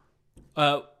 things.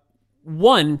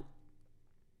 One,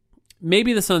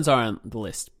 maybe the Suns are on the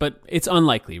list, but it's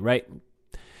unlikely, right?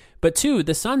 But 2,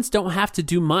 the Suns don't have to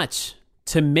do much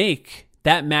to make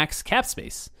that max cap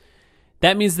space.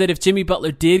 That means that if Jimmy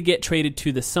Butler did get traded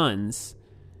to the Suns,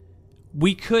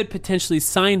 we could potentially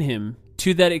sign him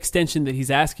to that extension that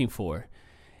he's asking for.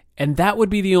 And that would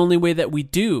be the only way that we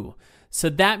do. So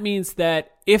that means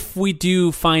that if we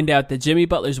do find out that Jimmy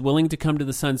Butler's willing to come to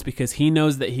the Suns because he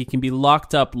knows that he can be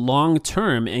locked up long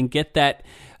term and get that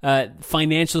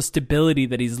financial stability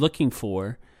that he's looking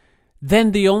for,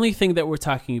 then the only thing that we're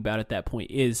talking about at that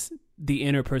point is the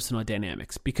interpersonal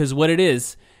dynamics. Because what it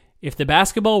is, if the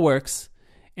basketball works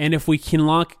and if we can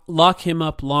lock him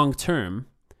up long term,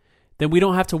 then we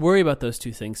don't have to worry about those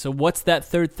 2 things. So what's that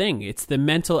third thing? It's the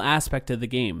mental aspect of the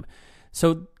game.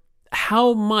 So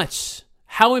how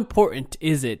important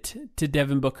is it to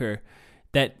Devin Booker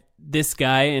that this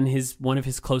guy and one of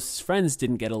his closest friends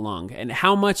didn't get along? And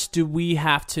how much do we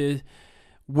have to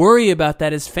worry about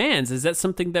that as fans? Is that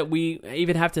something that we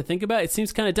even have to think about? It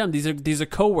seems kind of dumb. These are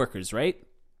coworkers, right?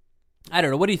 I don't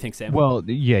know. What do you think, Sam? Well,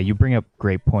 yeah, you bring up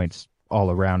great points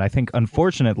all around. I think,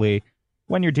 unfortunately,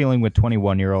 when you're dealing with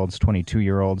 21-year-olds,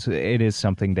 22-year-olds, it is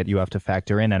something that you have to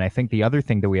factor in. And I think the other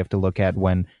thing that we have to look at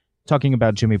when talking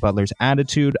about Jimmy Butler's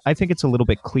attitude, I think it's a little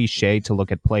bit cliche to look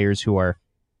at players who are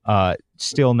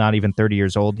still not even 30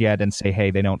 years old yet and say, hey,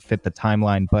 they don't fit the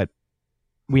timeline. But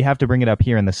we have to bring it up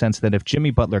here in the sense that if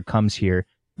Jimmy Butler comes here,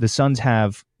 the Suns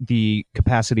have the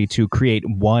capacity to create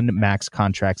one max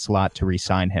contract slot to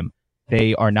re-sign him.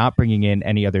 They are not bringing in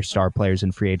any other star players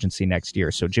in free agency next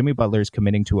year. So Jimmy Butler is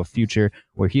committing to a future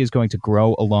where he is going to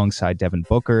grow alongside Devin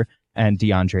Booker and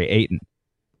DeAndre Ayton.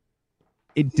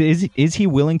 Is he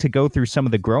willing to go through some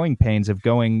of the growing pains of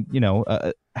going,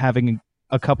 having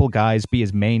a couple guys be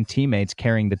his main teammates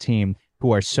carrying the team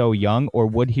who are so young, or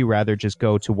would he rather just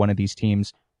go to one of these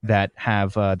teams that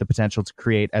have the potential to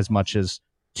create as much as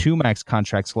 2 max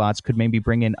contract slots, could maybe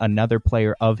bring in another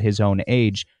player of his own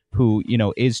age who,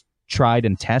 is tried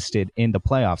and tested in the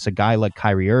playoffs. A guy like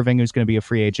Kyrie Irving, who's going to be a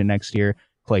free agent next year.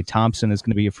 Klay Thompson is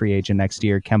going to be a free agent next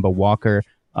year. Kemba Walker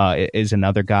is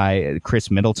another guy. Chris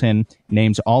Middleton,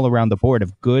 names all around the board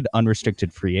of good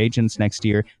unrestricted free agents next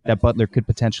year that Butler could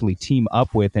potentially team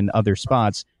up with in other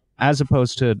spots, as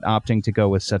opposed to opting to go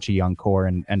with such a young core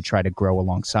and try to grow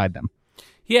alongside them.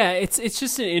 Yeah, it's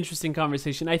just an interesting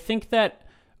conversation. I think that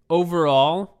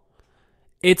overall,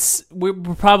 it's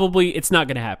not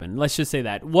going to happen. Let's just say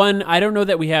that. One, I don't know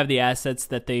that we have the assets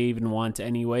that they even want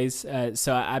anyways,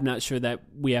 so I'm not sure that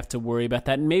we have to worry about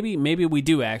that. And maybe we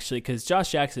do, actually, because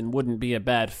Josh Jackson wouldn't be a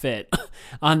bad fit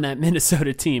on that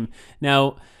Minnesota team.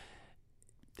 Now,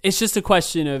 it's just a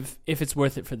question of if it's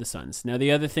worth it for the Suns. Now,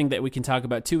 the other thing that we can talk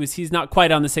about, too, is he's not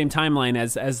quite on the same timeline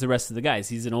as the rest of the guys.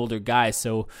 He's an older guy,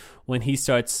 so when he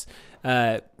starts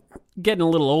getting a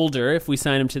little older, if we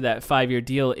sign him to that 5-year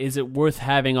deal, is it worth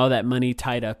having all that money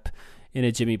tied up in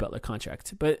a Jimmy Butler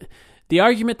contract? But the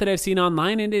argument that I've seen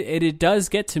online, and it does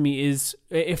get to me, is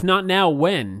if not now,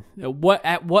 when?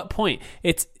 At what point?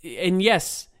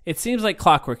 Yes, it seems like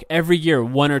clockwork. Every year,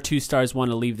 1 or 2 stars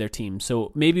want to leave their team.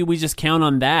 So maybe we just count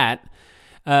on that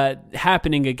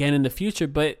happening again in the future.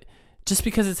 But just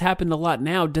because it's happened a lot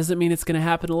now doesn't mean it's going to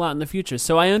happen a lot in the future.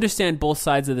 So I understand both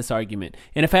sides of this argument.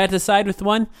 And if I had to side with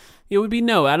one, it would be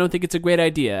no. I don't think it's a great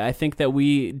idea. I think that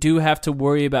we do have to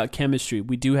worry about chemistry.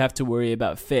 We do have to worry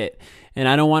about fit. And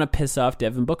I don't want to piss off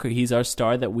Devin Booker. He's our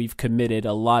star that we've committed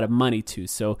a lot of money to.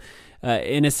 So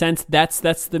in a sense, that's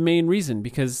the main reason.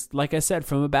 Because like I said,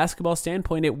 from a basketball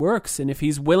standpoint, it works. And if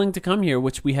he's willing to come here,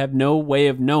 which we have no way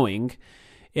of knowing,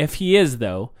 if he is,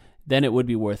 though, then it would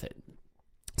be worth it.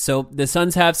 So the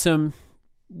Suns have some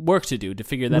work to do to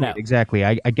figure that out. Exactly.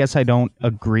 I guess I don't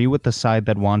agree with the side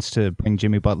that wants to bring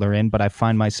Jimmy Butler in, but I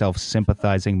find myself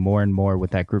sympathizing more and more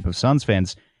with that group of Suns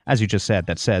fans, as you just said,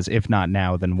 that says, if not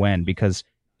now, then when? Because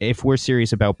if we're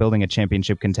serious about building a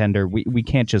championship contender, we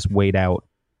can't just wait out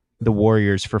the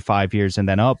Warriors for 5 years and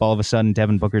then all of a sudden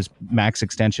Devin Booker's max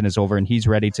extension is over and he's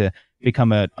ready to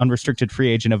become an unrestricted free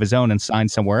agent of his own and sign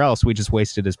somewhere else. We just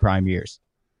wasted his prime years.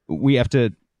 We have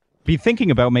to be thinking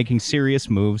about making serious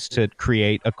moves to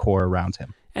create a core around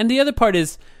him. And the other part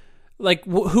is, like,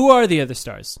 who are the other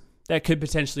stars that could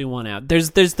potentially want out? There's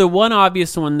the one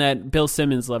obvious one that Bill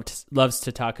Simmons loves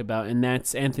to talk about, and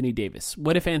that's Anthony Davis.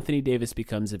 What if Anthony Davis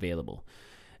becomes available?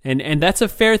 And that's a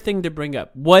fair thing to bring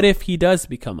up. What if he does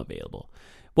become available?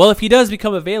 Well, if he does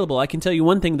become available, I can tell you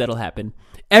one thing that'll happen.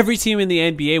 Every team in the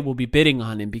NBA will be bidding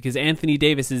on him because Anthony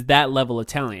Davis is that level of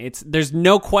talent. There's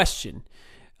no question.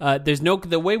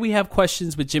 The way we have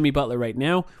questions with Jimmy Butler right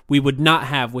now, we would not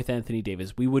have with Anthony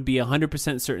Davis. We would be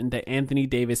 100% certain that Anthony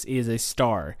Davis is a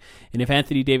star. And if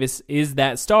Anthony Davis is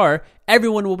that star,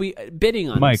 everyone will be bidding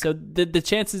on him. So the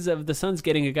chances of the Suns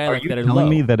getting a guy like that are low. Are you telling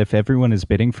me that if everyone is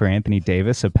bidding for Anthony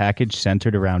Davis, a package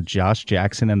centered around Josh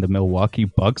Jackson and the Milwaukee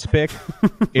Bucks pick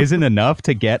isn't enough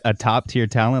to get a top-tier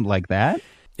talent like that?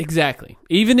 Exactly.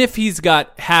 Even if he's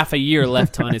got half a year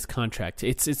left on his contract,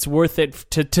 it's worth it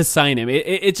to sign him.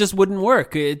 It just wouldn't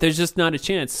work. There's just not a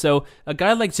chance. So a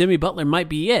guy like Jimmy Butler might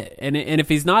be it. And if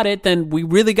he's not it, then we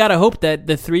really got to hope that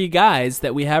the 3 guys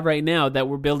that we have right now that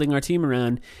we're building our team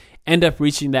around end up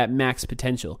reaching that max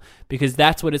potential, because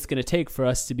that's what it's going to take for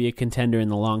us to be a contender in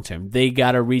the long term. They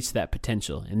got to reach that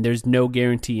potential, and there's no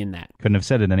guarantee in that. Couldn't have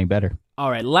said it any better. All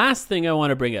right, last thing I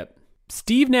want to bring up.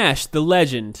 Steve Nash, the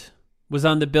legend, was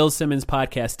on the Bill Simmons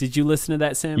podcast. Did you listen to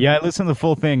that, Sam? Yeah, I listened to the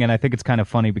full thing, and I think it's kind of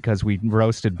funny because we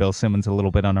roasted Bill Simmons a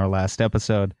little bit on our last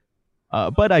episode.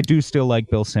 But I do still like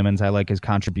Bill Simmons. I like his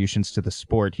contributions to the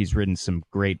sport. He's written some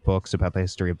great books about the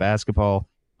history of basketball.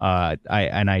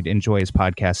 I enjoy his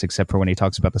podcast, except for when he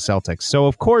talks about the Celtics. So,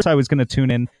 of course, I was going to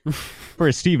tune in for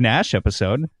a Steve Nash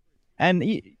episode. And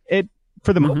it,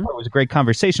 for the most part, was a great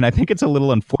conversation. I think it's a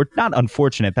little not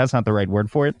unfortunate. That's not the right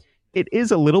word for it. It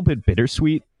is a little bit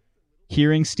bittersweet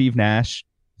hearing Steve Nash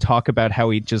talk about how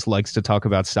he just likes to talk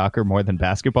about soccer more than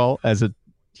basketball as a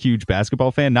huge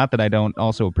basketball fan. Not that I don't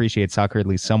also appreciate soccer at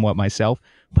least somewhat myself,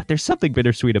 but there's something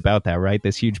bittersweet about that, right?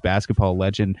 This huge basketball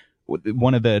legend,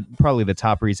 one of probably the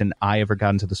top reason I ever got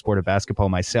into the sport of basketball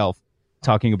myself,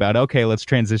 talking about, okay, let's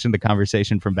transition the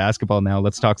conversation from basketball now.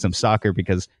 Let's talk some soccer,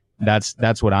 because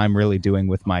that's what I'm really doing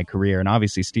with my career. And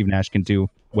obviously Steve Nash can do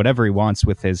whatever he wants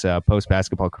with his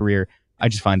post-basketball career. I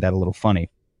just find that a little funny.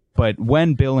 But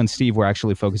when Bill and Steve were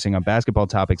actually focusing on basketball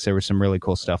topics, there was some really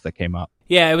cool stuff that came up.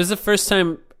 Yeah, it was the first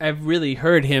time I've really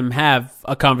heard him have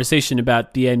a conversation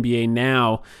about the NBA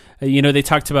now. They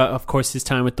talked about, of course, his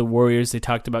time with the Warriors. They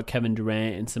talked about Kevin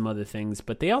Durant and some other things,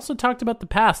 but they also talked about the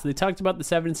past. They talked about the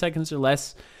 7 seconds or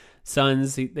less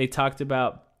Suns. They talked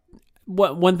about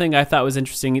one thing I thought was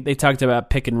interesting. They talked about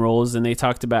pick and rolls, and they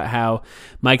talked about how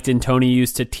Mike D'Antoni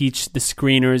used to teach the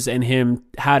screeners and him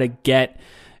how to get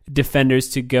defenders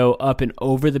to go up and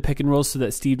over the pick and roll so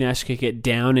that Steve Nash could get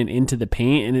down and into the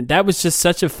paint. And that was just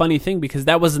such a funny thing, because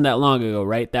that wasn't that long ago,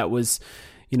 right? That was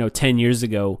 10 years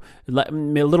ago, a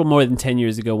little more than 10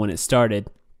 years ago when it started.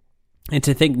 And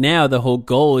to think now the whole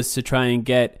goal is to try and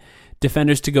get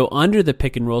defenders to go under the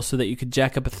pick and roll so that you could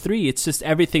jack up a three. It's just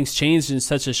everything's changed in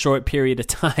such a short period of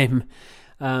time.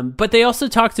 But they also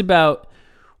talked about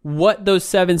what those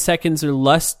 7 seconds or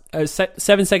less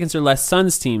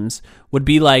Suns teams would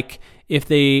be like if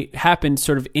they happened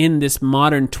sort of in this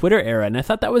modern Twitter era. And I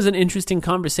thought that was an interesting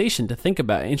conversation to think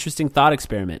about, an interesting thought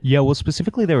experiment. Yeah, well,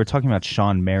 specifically they were talking about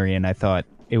Shawn Marion. I thought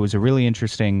it was a really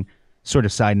interesting sort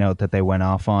of side note that they went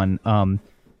off on.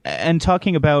 And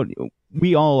talking about,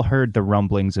 we all heard the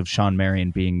rumblings of Shawn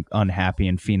Marion being unhappy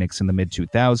in Phoenix in the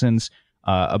mid-2000s,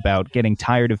 about getting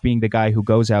tired of being the guy who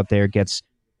goes out there,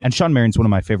 and Shawn Marion's one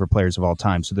of my favorite players of all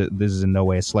time, so this is in no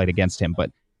way a slight against him, but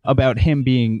about him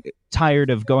being tired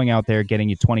of going out there, getting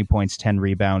you 20 points, 10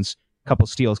 rebounds, couple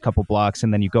steals, couple blocks,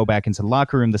 and then you go back into the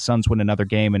locker room, the Suns win another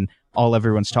game, and all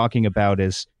everyone's talking about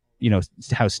is,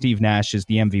 how Steve Nash is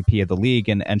the MVP of the league,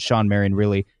 and Shawn Marion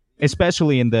really,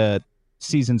 especially in the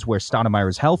seasons where Stoudemire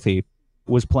was healthy,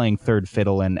 was playing third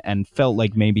fiddle and felt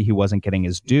like maybe he wasn't getting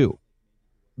his due.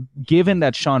 Given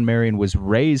that Shawn Marion was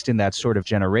raised in that sort of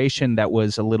generation that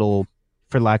was a little,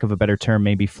 for lack of a better term,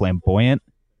 maybe flamboyant,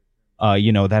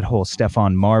 that whole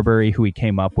Stephon Marbury, who he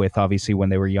came up with, obviously, when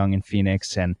they were young in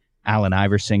Phoenix, and Allen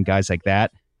Iverson, guys like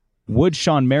that, would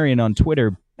Shawn Marion on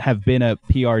Twitter have been a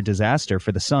PR disaster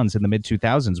for the Suns in the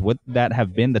mid-2000s? Would that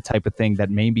have been the type of thing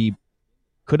that maybe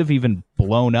could have even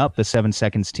blown up the 7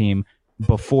 seconds team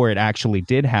before it actually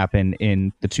did happen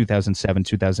in the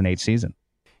 2007-2008 season?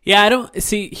 Yeah, I don't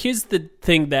see. Here's the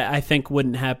thing that I think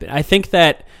wouldn't happen. I think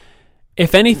that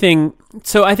if anything,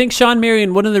 so I think Shawn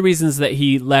Marion, one of the reasons that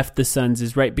he left the Suns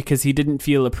is right because he didn't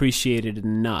feel appreciated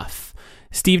enough.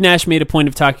 Steve Nash made a point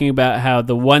of talking about how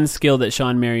the one skill that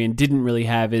Shawn Marion didn't really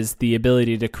have is the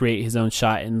ability to create his own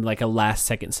shot in like a last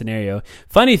second scenario.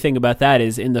 Funny thing about that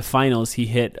is in the finals, he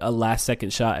hit a last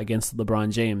second shot against LeBron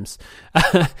James.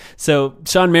 So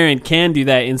Shawn Marion can do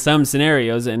that in some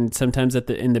scenarios and sometimes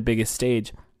in the biggest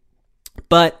stage.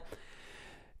 But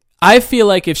I feel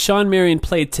like if Shawn Marion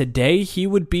played today, he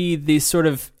would be the sort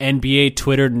of NBA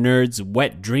Twitter nerds'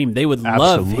 wet dream. They would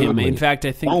love him. In fact,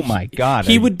 I think oh my God,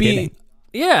 he would be kidding?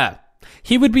 Yeah,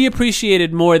 he would be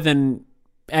appreciated more than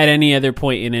at any other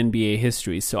point in NBA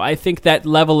history. So I think that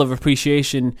level of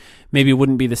appreciation maybe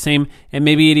wouldn't be the same, and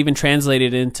maybe it even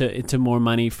translated into more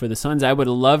money for the Suns. I would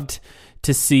have loved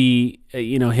to see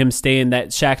him stay, and that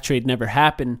Shaq trade never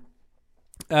happened.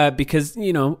 Because,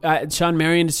 Shawn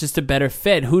Marion is just a better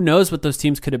fit. Who knows what those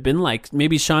teams could have been like?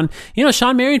 Maybe Shawn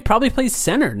Marion probably plays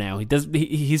center now.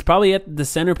 He's probably at the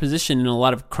center position in a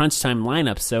lot of crunch time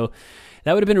lineups. So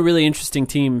that would have been a really interesting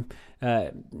team,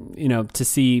 to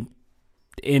see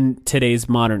in today's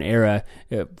modern era.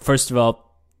 First of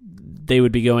all, they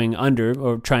would be going under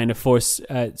or trying to force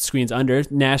screens under.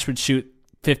 Nash would shoot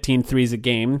 15 threes a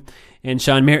game, and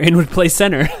Shawn Marion would play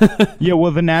center. Yeah,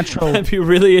 well, the that'd be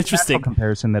really interesting.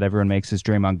 Comparison that everyone makes is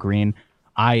Draymond Green.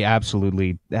 I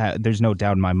absolutely, there's no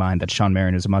doubt in my mind that Shawn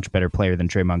Marion is a much better player than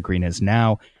Draymond Green is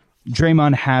now.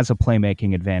 Draymond has a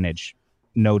playmaking advantage,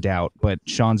 no doubt, but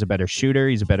Shawn's a better shooter.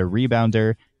 He's a better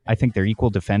rebounder. I think they're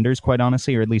equal defenders, quite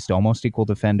honestly, or at least almost equal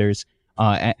defenders,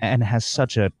 and has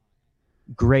such a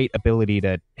great ability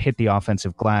to hit the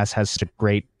offensive glass, has such a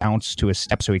great bounce to his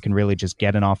step so he can really just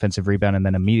get an offensive rebound and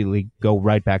then immediately go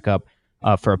right back up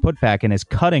for a putback. And his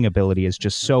cutting ability is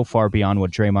just so far beyond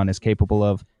what Draymond is capable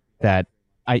of that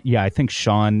I think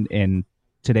Shawn in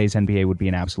today's NBA would be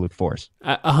an absolute force.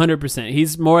 100%.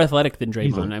 He's more athletic than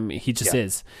Draymond. I mean, he just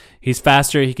is. He's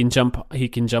faster. He can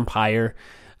jump higher.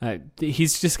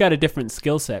 He's just got a different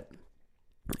skill set.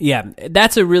 Yeah,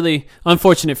 that's a really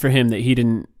unfortunate for him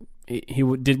that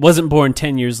wasn't born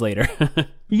 10 years later.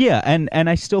 Yeah, and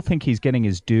I still think he's getting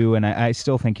his due, and I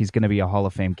still think he's going to be a Hall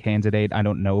of Fame candidate. I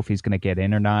don't know if he's going to get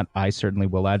in or not. I certainly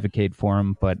will advocate for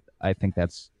him, but I think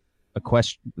that's a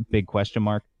big question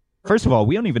mark. First of all,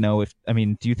 we don't even know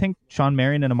do you think Shawn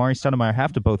Marion and Amar'e Stoudemire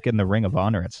have to both get in the Ring of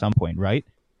Honor at some point, right?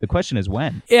 The question is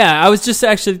when. Yeah, I was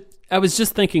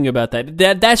just thinking about that.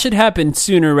 That should happen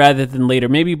sooner rather than later.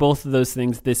 Maybe both of those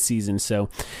things this season. So,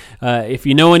 if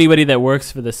you know anybody that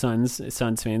works for the Suns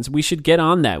fans, we should get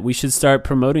on that. We should start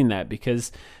promoting that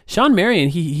because Shawn Marion,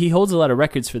 he holds a lot of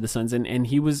records for the Suns, and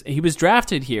he was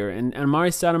drafted here, and Amar'e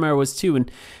Stoudemire was too,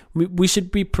 and we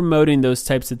should be promoting those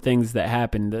types of things that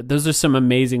happen. Those are some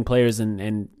amazing players,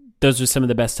 and those are some of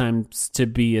the best times to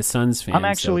be a Suns fan. I'm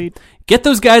actually get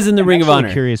those guys in the Ring of Honor.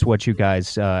 I'm curious what you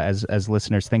guys, as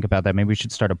listeners, think about that. Maybe we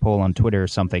should start a poll on Twitter or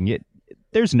something.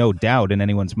 There's no doubt in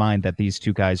anyone's mind that these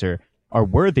two guys are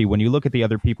worthy. When you look at the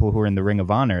other people who are in the Ring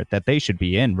of Honor, that they should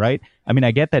be in, right? I mean,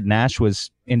 I get that Nash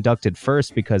was inducted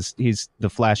first because he's the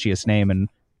flashiest name and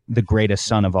the greatest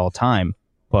son of all time,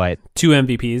 but 2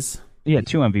 MVPs. Yeah,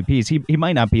 2 MVPs. He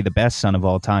might not be the best son of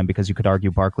all time because you could argue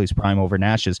Barkley's prime over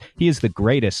Nash's. He is the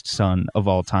greatest son of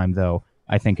all time, though,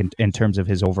 I think, in terms of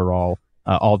his overall,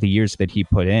 all the years that he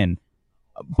put in.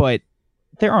 But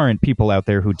there aren't people out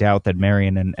there who doubt that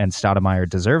Marion and Stoudemire are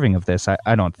deserving of this.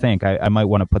 I don't think. I might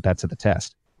want to put that to the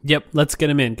test. Yep, let's get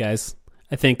him in, guys.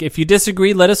 I think if you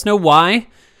disagree, let us know why.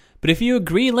 But if you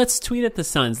agree, let's tweet at the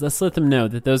Suns. Let's let them know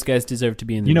that those guys deserve to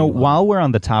be in the Ring of Honor. While we're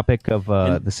on the topic of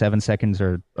the 7 seconds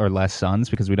or less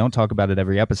Suns, because we don't talk about it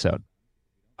every episode,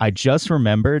 I just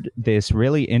remembered this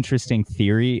really interesting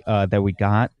theory that we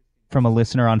got from a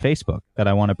listener on Facebook that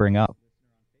I want to bring up.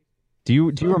 Do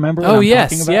you remember what I'm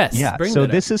talking about? Yes. Yeah. So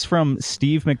this is from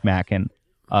Steve McMacken.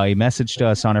 He messaged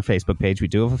us on our Facebook page. We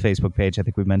do have a Facebook page. I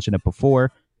think we mentioned it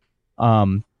before.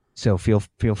 So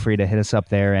feel free to hit us up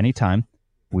there anytime.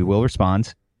 We will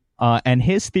respond. And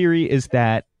his theory is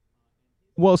that,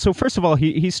 well, so first of all,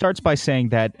 he starts by saying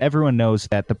that everyone knows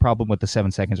that the problem with the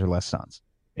 7 seconds or less Suns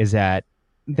is that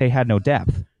they had no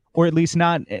depth. Or at least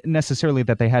not necessarily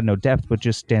that they had no depth, but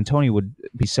just D'Antoni would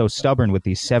be so stubborn with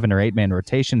these 7 or 8-man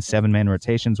rotations, 7-man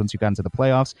rotations once you got into the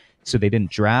playoffs. So they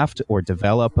didn't draft or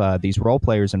develop these role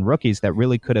players and rookies that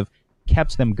really could have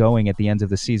kept them going at the end of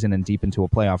the season and deep into a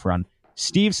playoff run.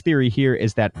 Steve's theory here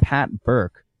is that Pat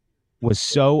Burke was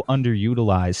so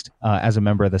underutilized as a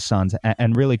member of the Suns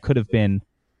and really could have been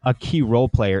a key role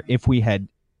player if we had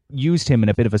used him in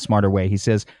a bit of a smarter way. He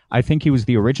says, I think he was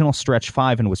the original stretch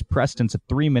 5 and was pressed into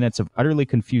 3 minutes of utterly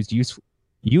confused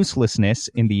uselessness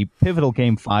in the pivotal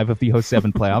Game 5 of the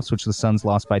 07 playoffs, which the Suns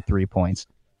lost by 3 points.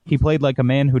 He played like a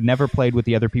man who'd never played with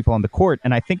the other people on the court,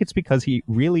 and I think it's because he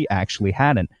really actually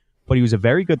hadn't. But he was a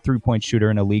very good three-point shooter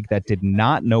in a league that did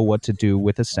not know what to do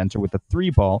with a center with a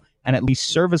 3-ball, and at least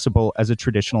serviceable as a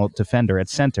traditional defender at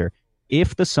center.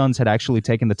 If the Suns had actually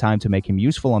taken the time to make him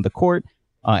useful on the court,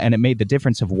 and it made the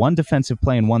difference of 1 defensive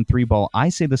play and 1 3-ball, I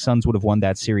say the Suns would have won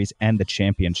that series and the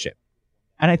championship.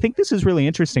 And I think this is really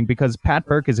interesting because Pat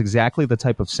Burke is exactly the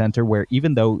type of center where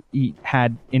even though he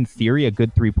had, in theory, a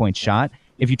good 3-point shot,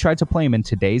 if you tried to play him in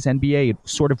today's NBA, it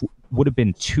sort of would have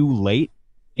been too late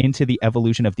into the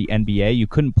evolution of the NBA. You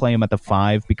couldn't play him at the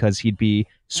 5 because he'd be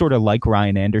sort of like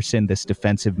Ryan Anderson, this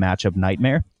defensive matchup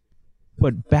nightmare.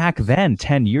 But back then,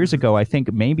 10 years ago, I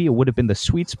think maybe it would have been the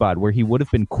sweet spot where he would have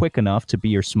been quick enough to be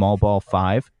your small ball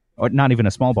 5, or not even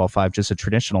a small ball 5, just a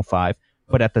traditional 5,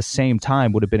 but at the same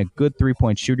time would have been a good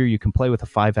 3-point shooter. You can play with a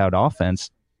 5-out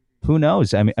offense. Who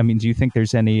knows? I mean, do you think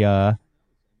there's any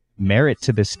merit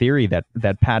to this theory that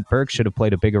Pat Burke should have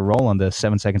played a bigger role on the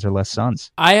 7 seconds or less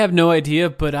Suns? I have no idea,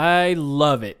 but I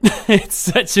love it. It's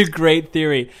such a great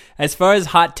theory. As far as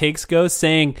hot takes go,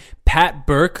 saying Pat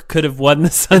Burke could have won the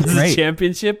Suns the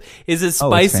championship is as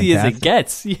spicy as it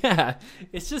gets. Yeah,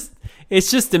 it's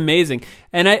just amazing.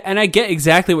 And I get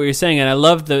exactly what you're saying, and I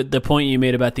love the point you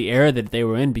made about the era that they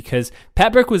were in, because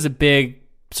Pat Burke was a big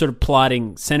sort of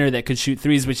plotting center that could shoot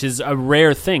threes, which is a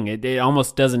rare thing. It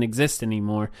almost doesn't exist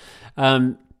anymore,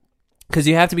 because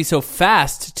you have to be so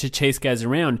fast to chase guys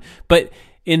around. But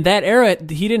in that era,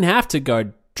 he didn't have to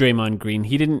guard Draymond Green.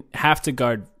 He didn't have to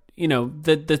guard,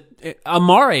 the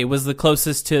Amar'e was the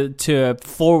closest to a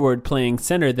forward playing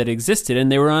center that existed, and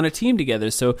they were on a team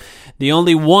together. So the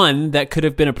only one that could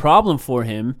have been a problem for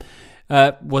him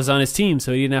was on his team,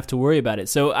 so he didn't have to worry about it.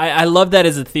 So I love that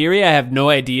as a theory. I have no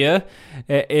idea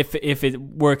if it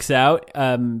works out,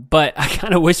 but I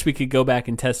kind of wish we could go back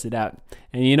and test it out.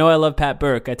 And I love Pat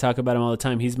Burke. I talk about him all the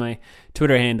time. He's my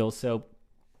Twitter handle. So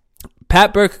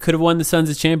Pat Burke could have won the Suns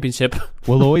a championship.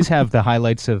 We'll always have the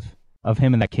highlights of of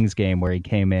him in that Kings game where he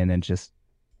came in and just,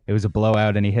 it was a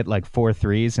blowout and he hit like 4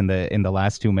 threes in the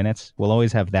last 2 minutes. We'll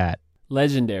always have that.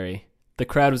 Legendary. The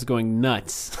crowd was going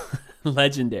nuts.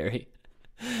 Legendary.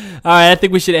 All right, I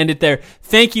think we should end it there.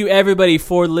 Thank you, everybody,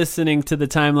 for listening to The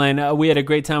Timeline. We had a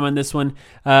great time on this one.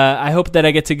 I hope that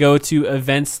I get to go to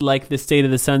events like the State of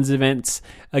the Suns events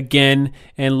again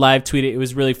and live tweet it. It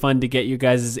was really fun to get you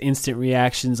guys' instant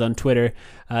reactions on Twitter.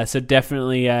 So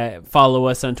definitely follow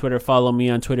us on Twitter. Follow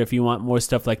me on Twitter if you want more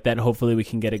stuff like that. Hopefully we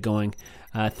can get it going.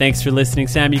 Thanks for listening.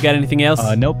 Sam, you got anything else?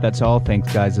 Nope, that's all.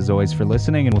 Thanks, guys, as always, for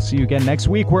listening, and we'll see you again next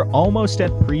week. We're almost at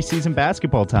preseason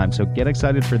basketball time, so get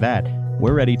excited for that.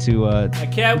 We're ready to I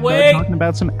can't wait. Talking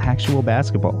about some actual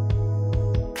basketball.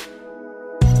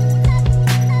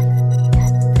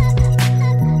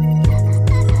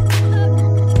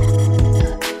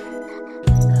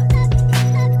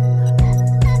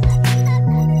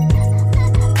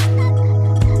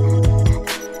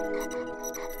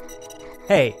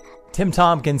 Hey, Tim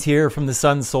Tompkins here from the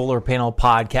Sun Solar Panel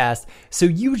Podcast. So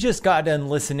you just got done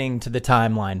listening to the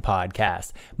Timeline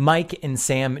Podcast. Mike and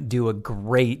Sam do a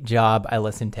great job. I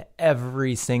listen to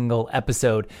every single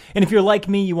episode. And if you're like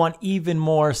me, you want even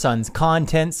more Suns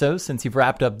content. So since you've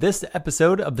wrapped up this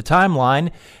episode of the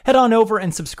Timeline, head on over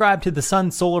and subscribe to the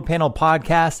Sun Solar Panel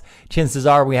Podcast. Chances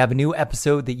are we have a new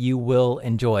episode that you will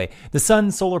enjoy. The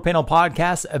Sun Solar Panel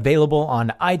Podcast, available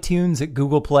on iTunes,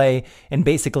 Google Play, and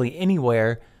basically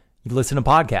anywhere you listen to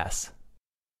podcasts.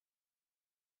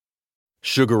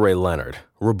 Sugar Ray Leonard,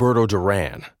 Roberto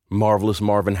Duran, Marvelous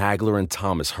Marvin Hagler, and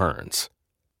Thomas Hearns.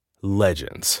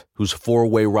 Legends, whose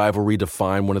four-way rivalry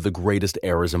defined one of the greatest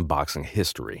eras in boxing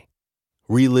history.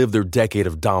 Relive their decade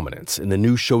of dominance in the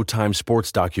new Showtime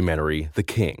sports documentary, The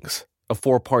Kings, a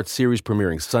 4-part series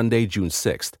premiering Sunday, June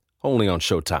 6th, only on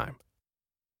Showtime.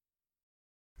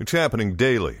 It's happening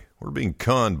daily. We're being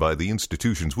conned by the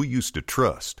institutions we used to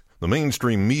trust. The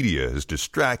mainstream media is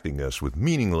distracting us with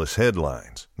meaningless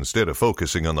headlines instead of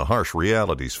focusing on the harsh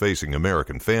realities facing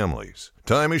American families.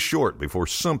 Time is short before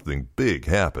something big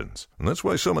happens, and that's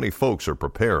why so many folks are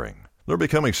preparing. They're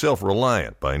becoming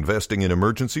self-reliant by investing in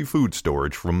emergency food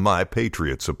storage from My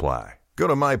Patriot Supply. Go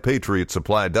to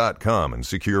MyPatriotSupply.com and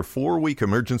secure 4-week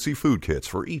emergency food kits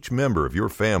for each member of your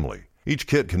family. Each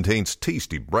kit contains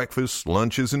tasty breakfasts,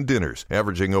 lunches, and dinners,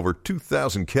 averaging over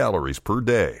 2,000 calories per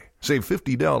day. Save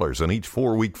 $50 on each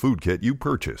 4-week food kit you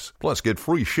purchase. Plus, get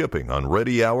free shipping on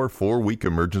Ready Hour 4-week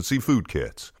emergency food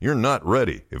kits. You're not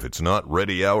ready if it's not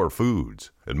Ready Hour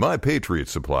foods. At My Patriot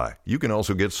Supply, you can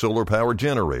also get solar power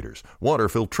generators, water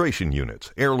filtration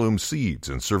units, heirloom seeds,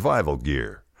 and survival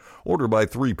gear. Order by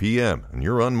 3 p.m. and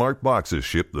your unmarked boxes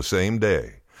ship the same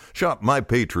day. Shop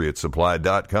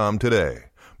MyPatriotSupply.com today.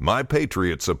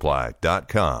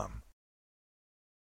 MyPatriotSupply.com.